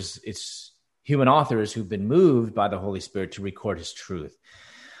authors. It's human authors who've been moved by the Holy Spirit to record his truth.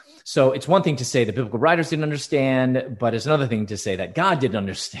 So it's one thing to say the biblical writers didn't understand, but it's another thing to say that God didn't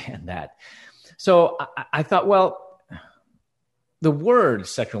understand that. So I thought, well, the word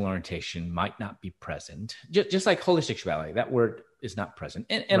sexual orientation might not be present, just like holy sexuality. That word is not present.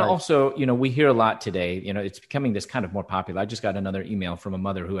 And also, we hear a lot today, it's becoming this kind of more popular. I just got another email from a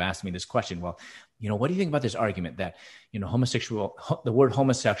mother who asked me this question. Well, what do you think about this argument that, the word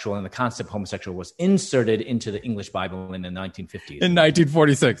homosexual and the concept homosexual was inserted into the English Bible in the 1950s? In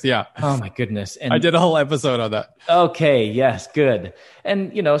 1946, yeah. Oh my goodness. And I did a whole episode on that. Okay, yes, good.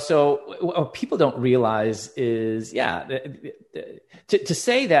 And, so what people don't realize is, to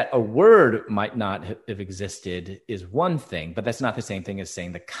say that a word might not have existed is one thing, but that's not the same thing as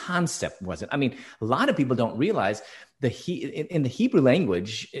saying the concept wasn't. I mean, a lot of people don't realize in the Hebrew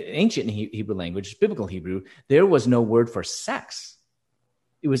language, ancient Hebrew language, biblical Hebrew, there was no word for sex.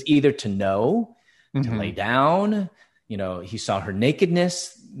 It was either to know, to lay down, he saw her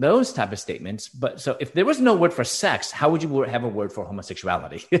nakedness, those type of statements. But so if there was no word for sex, how would you have a word for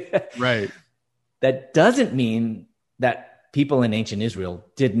homosexuality? Right. That doesn't mean that people in ancient Israel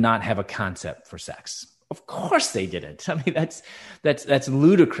did not have a concept for sex. Of course they didn't. I mean, that's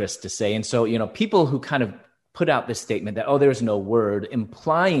ludicrous to say. And so, people who kind of put out this statement that, there's no word,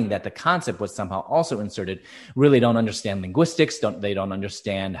 implying that the concept was somehow also inserted, really don't understand linguistics. They don't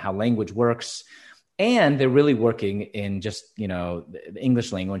understand how language works. And they're really working in just, the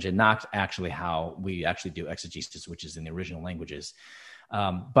English language and not actually how we actually do exegesis, which is in the original languages.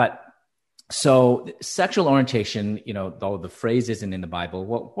 But so sexual orientation, though the phrase isn't in the Bible,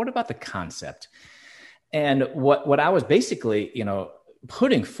 well, what about the concept? And what I was basically,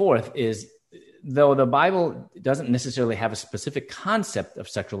 putting forth is, though the Bible doesn't necessarily have a specific concept of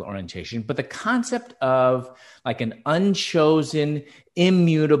sexual orientation, but the concept of like an unchosen,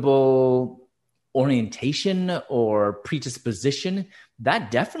 immutable orientation or predisposition,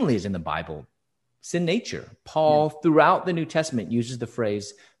 that definitely is in the Bible. It's in nature. Paul, throughout the New Testament, uses the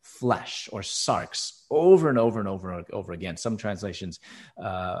phrase flesh or sarx over and over and over and over again. Some translations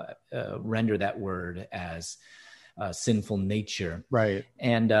render that word as sinful nature. Right.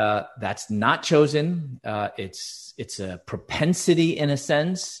 And that's not chosen. It's a propensity in a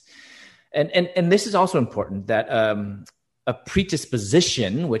sense. And this is also important that a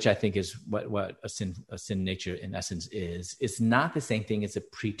predisposition, which I think is what a sin nature in essence is not the same thing as a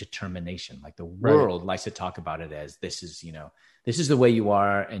predetermination. Like the world likes to talk about it as this is the way you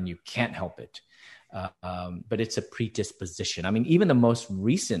are and you can't help it. But it's a predisposition. I mean, even the most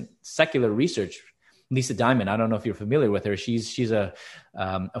recent secular research, Lisa Diamond, I don't know if you're familiar with her. She's a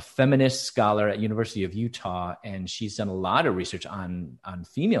feminist scholar at University of Utah, and she's done a lot of research on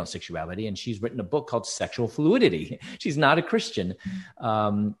female sexuality, and she's written a book called Sexual Fluidity. She's not a Christian,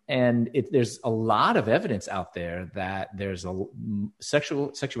 and there's a lot of evidence out there that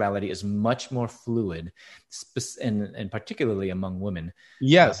sexuality is much more fluid, and particularly among women.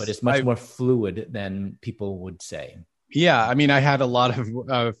 Yes, but it's much more fluid than people would say. Yeah, I mean, I had a lot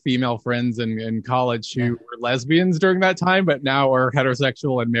of female friends in college who were lesbians during that time, but now are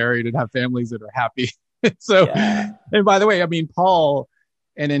heterosexual and married and have families that are happy. So, and by the way, I mean, Paul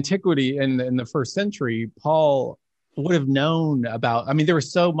in antiquity in the first century, Paul would have known about, I mean, there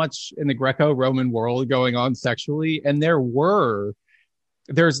was so much in the Greco-Roman world going on sexually, and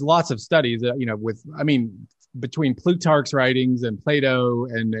there's lots of studies, between Plutarch's writings and Plato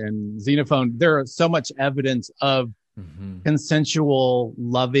and Xenophon, there is so much evidence of consensual,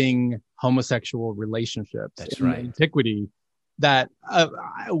 loving, homosexual relationships. That's right. Antiquity that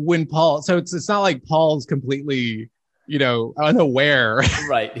when Paul, so it's not like Paul's completely, unaware.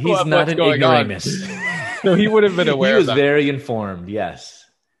 Right. He's not an ignoramus. So he would have been aware. He was very informed. Yes.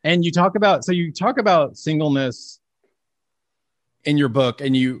 And you talk about singleness in your book,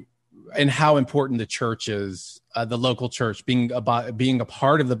 and how important the church is, the local church being a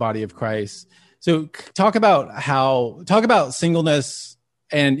part of the body of Christ. So talk about singleness,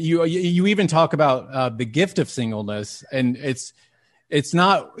 and you even talk about the gift of singleness, and it's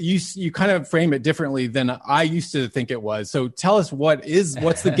not, you kind of frame it differently than I used to think it was. So tell us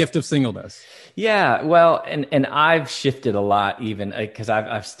what's the gift of singleness? Yeah, well, and I've shifted a lot, even because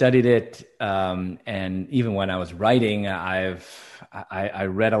I've studied it, and even when I was writing, I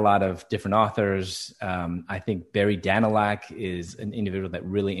read a lot of different authors. I think Barry Danilak is an individual that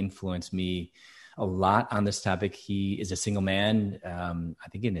really influenced me a lot on this topic. He is a single man, I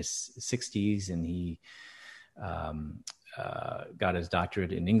think in his 60s, and he got his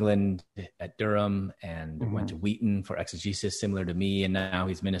doctorate in England at Durham and went to Wheaton for exegesis, similar to me, and now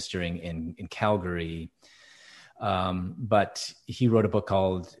he's ministering in Calgary. But he wrote a book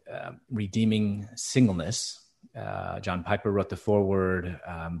called Redeeming Singleness, John Piper wrote the foreword,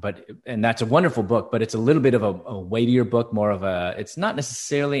 and that's a wonderful book, but it's a little bit of a weightier book, it's not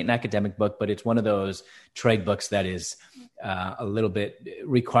necessarily an academic book, but it's one of those trade books that is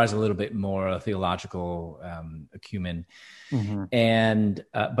requires a little bit more theological acumen. And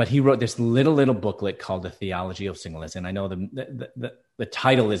but he wrote this little booklet called The Theology of Singleness, and I know the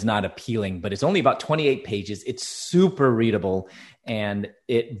title is not appealing, but it's only about 28 pages. It's super readable, and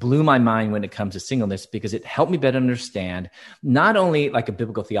it blew my mind when it comes to singleness because it helped me better understand not only like a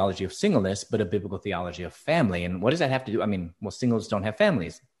biblical theology of singleness, but a biblical theology of family. And what does that have to do? I mean, well, singles don't have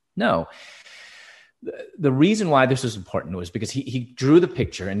families. No. The reason why this is important was because he drew the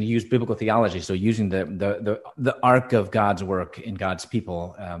picture and he used biblical theology. So using the arc of God's work in God's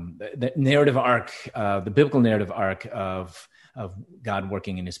people, the narrative arc, the biblical narrative arc of God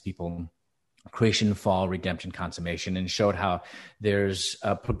working in his people, creation, fall, redemption, consummation, and showed how there's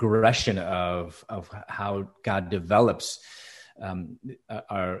a progression of how God develops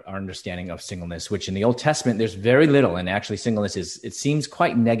our understanding of singleness, which in the Old Testament, there's very little. And actually singleness it seems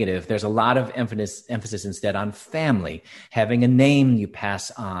quite negative. There's a lot of emphasis instead on family, having a name you pass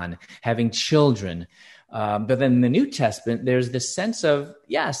on, having children. But then in the New Testament, there's this sense of,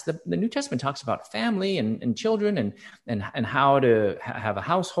 yes, the New Testament talks about family and children and how to have a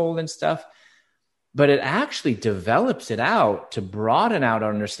household and stuff. But it actually develops it out to broaden out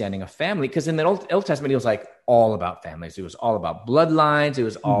our understanding of family. Because in the Old Testament, it was like all about families. It was all about bloodlines. It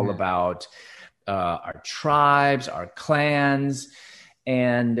was all about our tribes, our clans.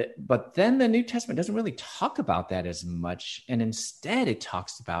 But then the New Testament doesn't really talk about that as much. And instead, it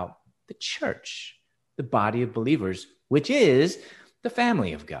talks about the church, the body of believers, which is the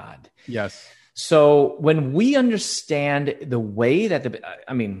family of God. Yes. So when we understand the way that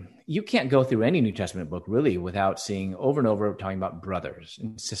you can't go through any New Testament book really without seeing over and over talking about brothers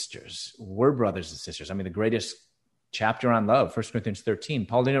and sisters. We're brothers and sisters. I mean, the greatest chapter on love, 1 Corinthians 13.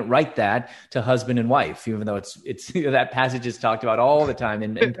 Paul didn't write that to husband and wife, even though it's that passage is talked about all the time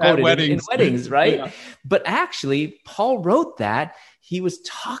and quoted in weddings, right? Yeah. But actually, Paul wrote that. He was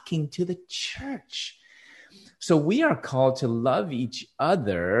talking to the church. So we are called to love each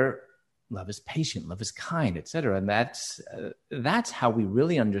other. Love is patient, love is kind, etc. And that's how we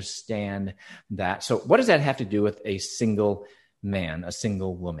really understand that. So what does that have to do with a single man, a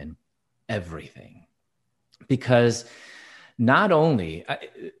single woman? Everything. Because not only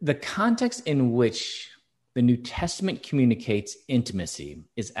the context in which the New Testament communicates intimacy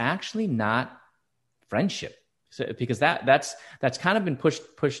is actually not friendship. So, because that's kind of been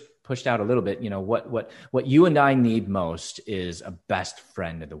pushed out a little bit. You know, what you and I need most is a best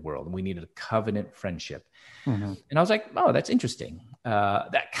friend in the world. And we need a covenant friendship. Mm-hmm. And I was like, oh, that's interesting.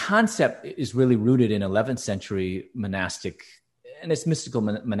 That concept is really rooted in 11th century monastic, and it's mystical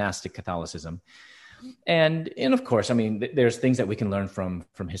monastic Catholicism. And of course, I mean, there's things that we can learn from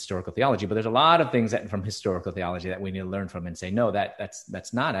historical theology, but there's a lot of things from historical theology that we need to learn from and say, no,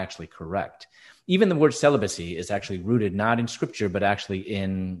 that's not actually correct. Even the word celibacy is actually rooted not in scripture, but actually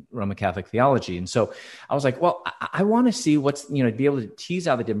in Roman Catholic theology. And so I was like, well, I want to see be able to tease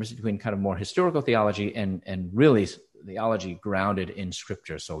out the difference between kind of more historical theology and really theology grounded in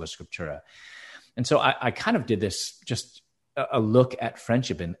scripture, sola scriptura. And so I kind of did this, just a look at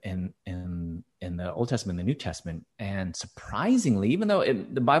friendship in the Old Testament and the New Testament. And surprisingly, even though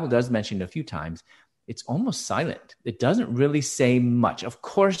the Bible does mention it a few times, it's almost silent. It doesn't really say much. Of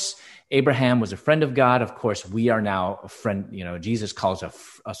course, Abraham was a friend of God. Of course, we are now a friend. You know, Jesus calls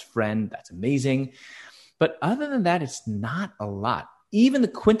us friend. That's amazing. But other than that, it's not a lot. Even the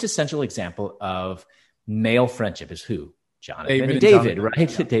quintessential example of male friendship is who? Jonathan and David,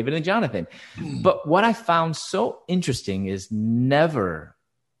 right? Yeah. David and Jonathan. But what I found so interesting is never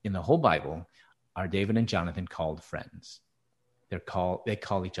in the whole Bible are David and Jonathan called friends. They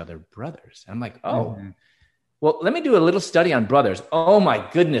call each other brothers. I'm like, well, let me do a little study on brothers. Oh my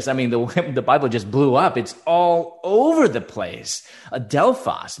goodness. I mean, the Bible just blew up. It's all over the place.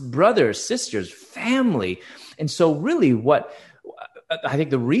 Adelphos, brothers, sisters, family. And so really I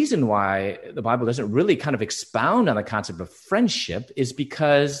think the reason why the Bible doesn't really kind of expound on the concept of friendship is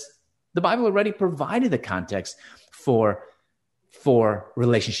because the Bible already provided the context for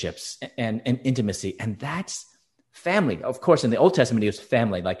relationships and intimacy. And that's family. Of course, in the Old Testament, it was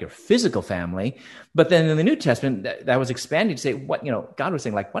family, like your physical family. But then in the New Testament, that was expanded to say God was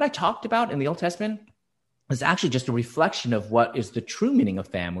saying, like, what I talked about in the Old Testament is actually just a reflection of what is the true meaning of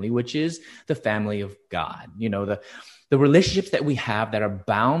family, which is the family of God. You know, the relationships that we have that are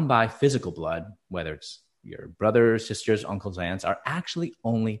bound by physical blood, whether it's your brothers, sisters, uncles, aunts, are actually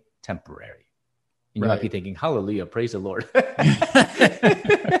only temporary. And you might be thinking, hallelujah, praise the Lord.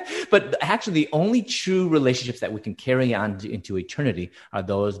 But actually, the only true relationships that we can carry on into eternity are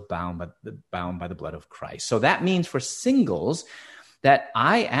those bound by the blood of Christ. So that means for singles that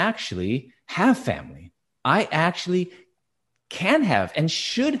I actually have family. I actually can have and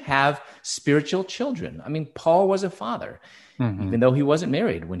should have spiritual children. I mean, Paul was a father, even though he wasn't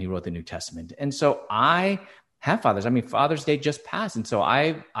married when he wrote the New Testament. And so I have fathers. I mean, Father's Day just passed. And so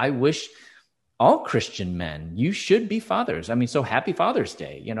I wish all Christian men, you should be fathers. I mean, so happy Father's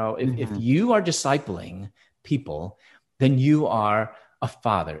Day. You know, if you are discipling people, then you are a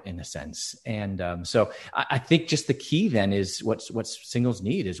father in a sense. And so I think just the key then is what singles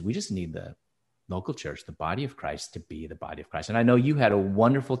need is we just need the local church, the body of Christ, to be the body of Christ. And I know you had a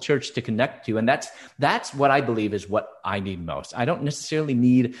wonderful church to connect to. And that's what I believe is what I need most. I don't necessarily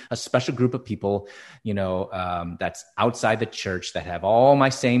need a special group of people, that's outside the church that have all my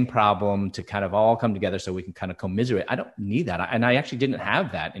same problem to kind of all come together so we can kind of commiserate. I don't need that. And I actually didn't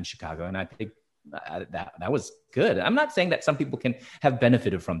have that in Chicago. And I think that was good. I'm not saying that some people can have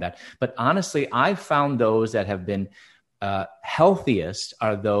benefited from that, but honestly, I found those that have been healthiest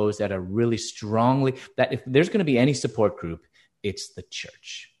are those that are really strongly, that if there's going to be any support group, it's the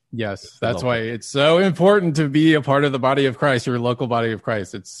church. Yes, that's why it's so important to be a part of the body of Christ, your local body of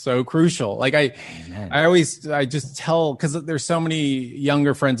Christ. It's so crucial. Like I just tell, because there's so many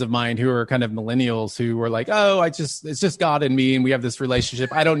younger friends of mine who are kind of millennials who were like, oh, it's just God and me, and we have this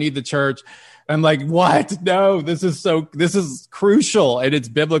relationship. I don't need the church. I'm like, what? No, this is crucial, and it's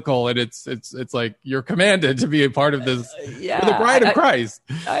biblical, and it's like you're commanded to be a part of this. You're the bride of Christ.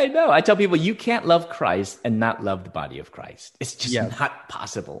 I know. I tell people you can't love Christ and not love the body of Christ. It's just not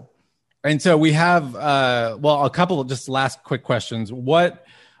possible. And so we have, a couple of just last quick questions. What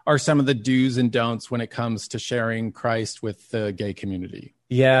are some of the do's and don'ts when it comes to sharing Christ with the gay community?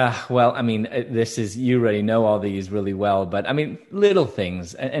 Yeah, well, I mean, you already know all these really well, but I mean, little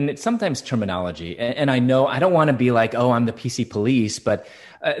things, and it's sometimes terminology. And I know I don't want to be like, oh, I'm the PC police, but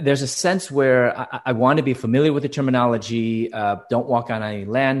there's a sense where I want to be familiar with the terminology. Don't walk on any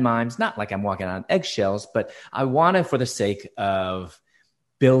landmines, not like I'm walking on eggshells, but I want to, for the sake of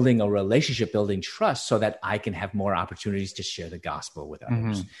building a relationship, building trust, so that I can have more opportunities to share the gospel with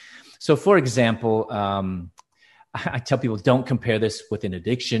others. So, for example, I tell people, don't compare this with an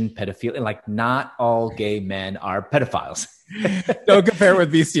addiction, pedophilia. Like, not all gay men are pedophiles. Don't compare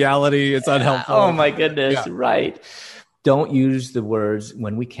with besiality. It's unhelpful. Oh my goodness. Yeah. Right. Don't use the words,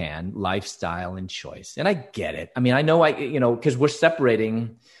 when we can, lifestyle and choice. And I get it. I mean, I know because we're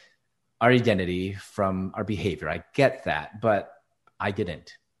separating our identity from our behavior. I get that, but I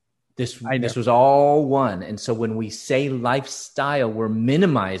didn't. This was all one. And so when we say lifestyle, we're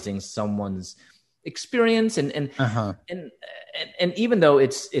minimizing someone's experience and even though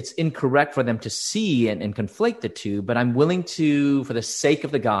it's incorrect for them to see and conflate the two, but I'm willing to, for the sake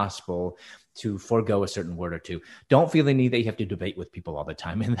of the gospel, to forego a certain word or two. Don't feel the need that you have to debate with people all the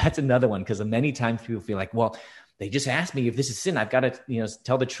time. And that's another one, because many times people feel like, well, they just asked me if this is sin. I've got to,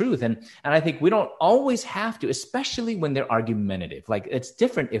 tell the truth. And I think we don't always have to, especially when they're argumentative. Like, it's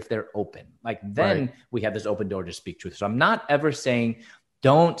different if they're open. Like, then we have this open door to speak truth. So I'm not ever saying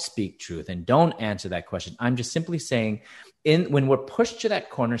don't speak truth and don't answer that question. I'm just simply saying, when we're pushed to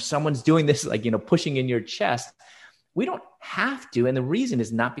that corner, someone's doing this, like, pushing in your chest, we don't have to. And the reason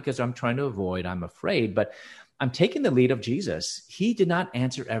is not because I'm trying to avoid, I'm afraid, but I'm taking the lead of Jesus. He did not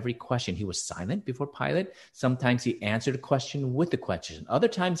answer every question. He was silent before Pilate. Sometimes he answered a question with the question. Other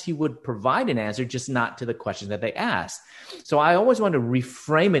times he would provide an answer, just not to the question that they asked. So I always want to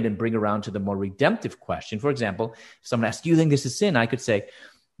reframe it and bring around to the more redemptive question. For example, if someone asks, do you think this is sin? I could say,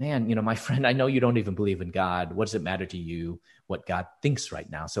 man, my friend, I know you don't even believe in God. What does it matter to you what God thinks right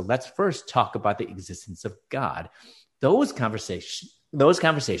now? So let's first talk about the existence of God. Those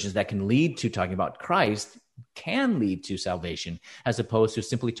conversations that can lead to talking about Christ can lead to salvation, as opposed to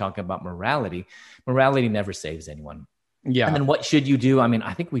simply talking about morality. Morality never saves anyone. Yeah. And then what should you do? I mean,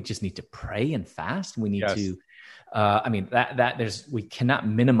 I think we just need to pray and fast. We need to, we cannot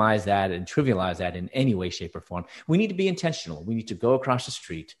minimize that and trivialize that in any way, shape, or form. We need to be intentional. We need to go across the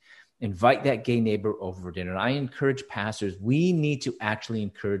street, invite that gay neighbor over for dinner. And I encourage pastors, we need to actually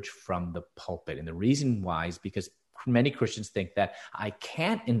encourage from the pulpit. And the reason why is because many Christians think that I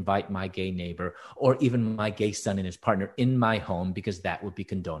can't invite my gay neighbor or even my gay son and his partner in my home because that would be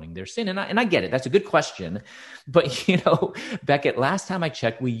condoning their sin. And I get it. That's a good question. But, Beckett, last time I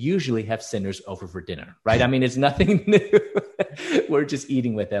checked, we usually have sinners over for dinner, right? I mean, it's nothing new. We're just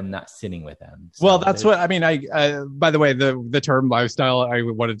eating with them, not sinning with them. So that's what I mean. By the way, the term lifestyle, I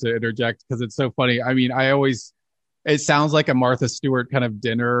wanted to interject because it's so funny. I mean, I always it sounds like a Martha Stewart kind of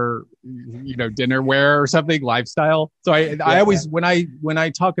dinnerware or something lifestyle. So I always, when I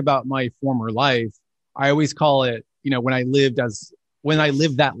talk about my former life, I always call it, when I lived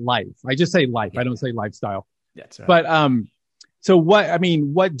that life. I just say life. I don't say lifestyle. That's right. But, so what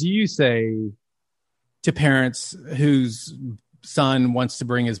do you say to parents whose son wants to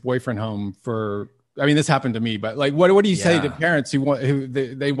bring his boyfriend home this happened to me, but like, what do you say to parents who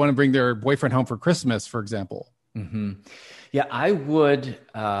they want to bring their boyfriend home for Christmas, for example? Mm-hmm. Yeah, I would.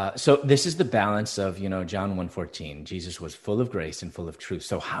 So this is the balance of, John 1:14, Jesus was full of grace and full of truth.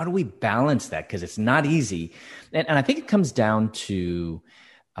 So how do we balance that? Because it's not easy. And I think it comes down to,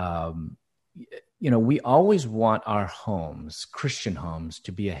 we always want our homes, Christian homes,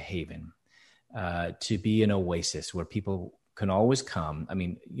 to be a haven, to be an oasis where people can always come. I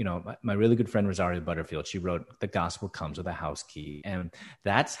mean, my really good friend, Rosario Butterfield, she wrote The Gospel Comes with a House Key. And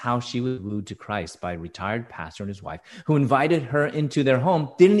that's how she was wooed to Christ, by a retired pastor and his wife who invited her into their home,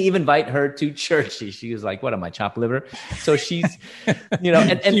 didn't even invite her to church. She was like, what am I, chopped liver? So she's, by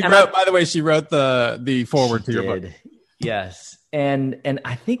the way, she wrote the foreword to your book. Yes. And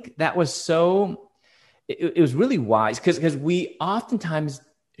I think that was it was really wise because we oftentimes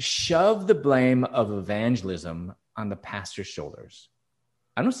shove the blame of evangelism on the pastor's shoulders.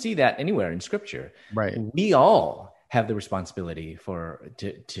 I don't see that anywhere in Scripture. Right. We all have the responsibility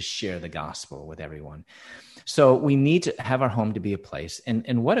to share the gospel with everyone. So we need to have our home to be a place.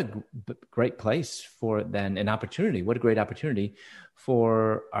 And what a great place for then an opportunity. What a great opportunity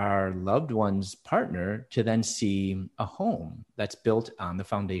for our loved one's partner to then see a home that's built on the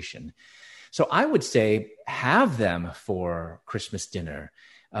foundation. So I would say have them for Christmas dinner.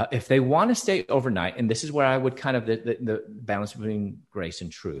 If they want to stay overnight, and this is where I would kind of the balance between grace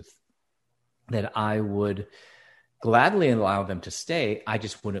and truth, that I would gladly allow them to stay. I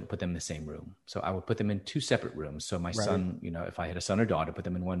just wouldn't put them in the same room. So I would put them in two separate rooms. So my son, if I had a son or daughter, put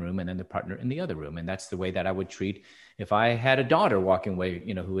them in one room and then the partner in the other room. And that's the way that I would treat if I had a daughter walking away,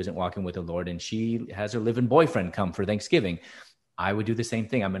 who isn't walking with the Lord, and she has her live-in boyfriend come for Thanksgiving. I would do the same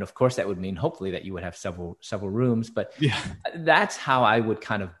thing. I mean, of course, that would mean hopefully that you would have several rooms, but that's how I would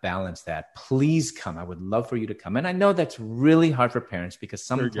kind of balance that. Please come. I would love for you to come. And I know that's really hard for parents because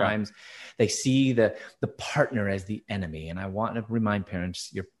sometimes they see the partner as the enemy. And I want to remind parents,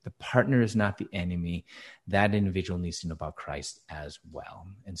 the partner is not the enemy. That individual needs to know about Christ as well.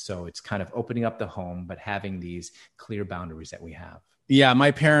 And so it's kind of opening up the home, but having these clear boundaries that we have. Yeah,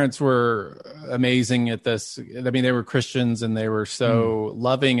 my parents were amazing at this. I mean, they were Christians and they were so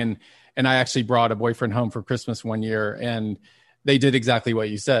loving. And I actually brought a boyfriend home for Christmas one year, and they did exactly what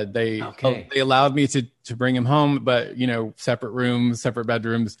you said. They allowed me to bring him home, but separate rooms, separate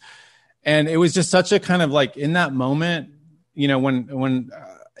bedrooms, and it was just such a kind of like in that moment, when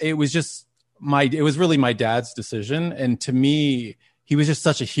it was really my dad's decision, and to me, he was just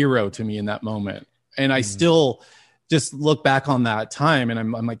such a hero to me in that moment, and I still just look back on that time and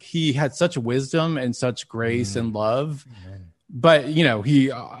I'm like, he had such wisdom and such grace and love, but there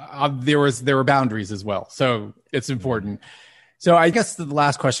were boundaries as well. So it's important. So I guess the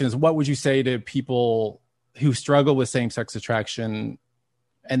last question is, what would you say to people who struggle with same-sex attraction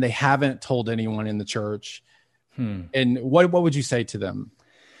and they haven't told anyone in the church? And what would you say to them?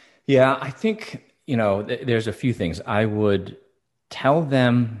 Yeah, I think, there's a few things. I would tell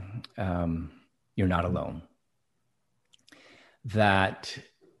them, you're not alone. That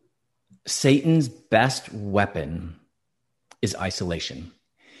Satan's best weapon is isolation.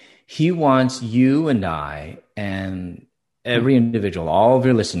 He wants you and I and every individual, all of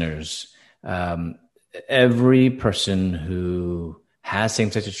your listeners, every person who has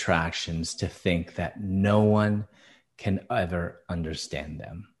same-sex attractions to think that no one can ever understand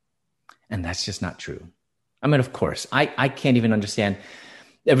them. And that's just not true. I mean, of course, I can't even understand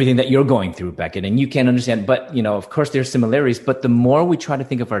everything that you're going through, Beckett, and you can't understand, but of course there's similarities, but the more we try to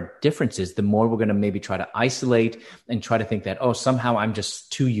think of our differences, the more we're going to maybe try to isolate and try to think that, somehow I'm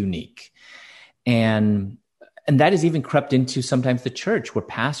just too unique. And that has even crept into sometimes the church, where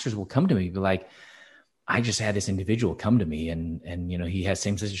pastors will come to me and be like, I just had this individual come to me and he has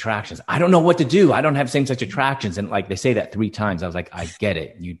same-sex attractions. I don't know what to do. I don't have same-sex attractions. And like they say that 3 times. I was like, I get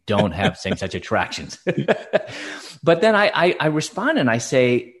it. You don't have same-sex attractions. But then I respond and I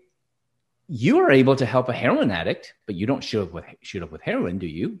say, you are able to help a heroin addict, but you don't shoot up with heroin, do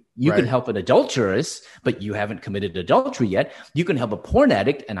you? You can help an adulteress, but you haven't committed adultery yet. You can help a porn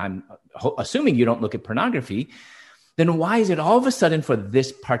addict, and I'm assuming you don't look at pornography. Then why is it all of a sudden for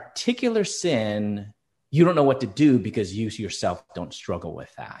this particular sin, you don't know what to do because you yourself don't struggle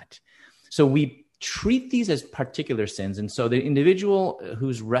with that? So we treat these as particular sins. And so the individual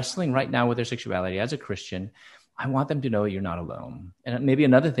who's wrestling right now with their sexuality as a Christian, I want them to know you're not alone. And maybe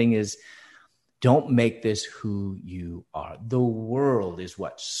another thing is, don't make this who you are. The world is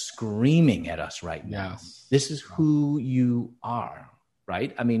what's screaming at us right now. Yes. This is who you are,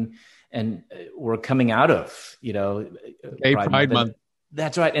 right? I mean, and we're coming out of, Gay Pride Month.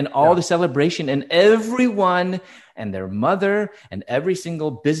 That's right. And all the celebration, and everyone and their mother and every single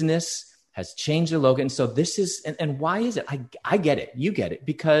business has changed their logo. And so this is, and why is it? I get it. You get it,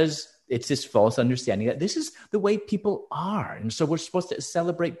 because it's this false understanding that this is the way people are. And so we're supposed to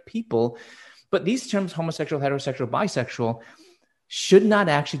celebrate people. But these terms, homosexual, heterosexual, bisexual, should not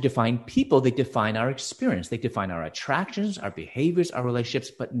actually define people. They define our experience. They define our attractions, our behaviors, our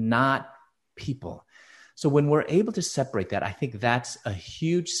relationships, but not people. So when we're able to separate that, I think that's a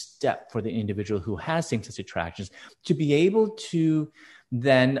huge step for the individual who has same-sex attractions to be able to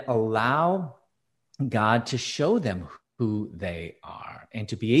then allow God to show them who they are, and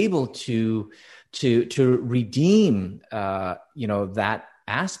to be able to redeem, that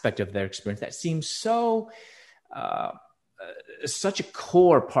aspect of their experience that seems so such a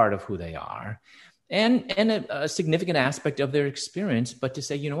core part of who they are, and a significant aspect of their experience, but to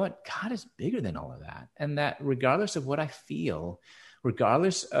say, you know what, God is bigger than all of that, and that regardless of what I feel,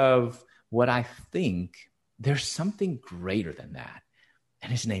 regardless of what I think, there's something greater than that,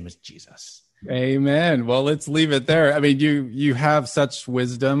 and his name is Jesus. Amen. Well, let's leave it there. I mean, you have such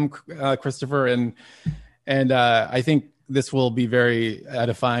wisdom, Christopher, and I think this will be very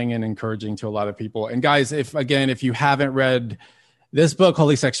edifying and encouraging to a lot of people. And guys, if you haven't read this book,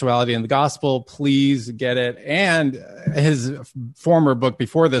 Holy Sexuality and the Gospel, please get it. And his former book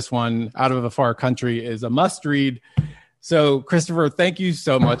before this one, Out of a Far Country, is a must read. So Christopher, thank you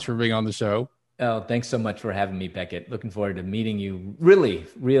so much for being on the show. Oh, thanks so much for having me, Beckett. Looking forward to meeting you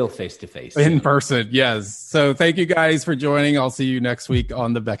real face-to-face. In person, yes. So thank you guys for joining. I'll see you next week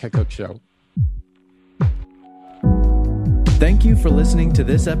on The Beckett Cook Show. Thank you for listening to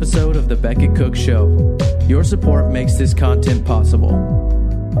this episode of The Beckett Cook Show. Your support makes this content possible.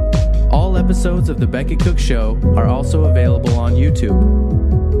 All episodes of The Beckett Cook Show are also available on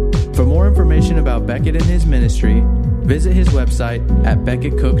YouTube. For more information about Beckett and his ministry, visit his website at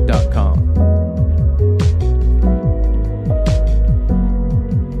beckettcook.com.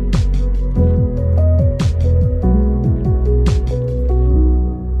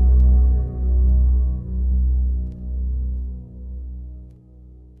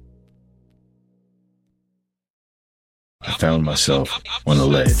 I found myself on a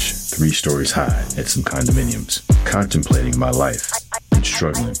ledge, 3 stories high at some condominiums, contemplating my life and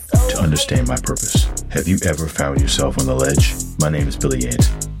struggling to understand my purpose. Have you ever found yourself on the ledge? My name is Billy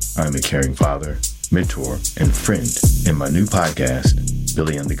Yancey. I'm a caring father, mentor, and friend. In my new podcast,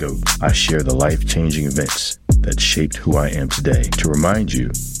 Billy and the Goat, I share the life-changing events that shaped who I am today to remind you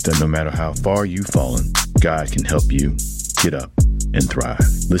that no matter how far you've fallen, God can help you get up and thrive.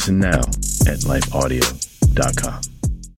 Listen now at lifeaudio.com.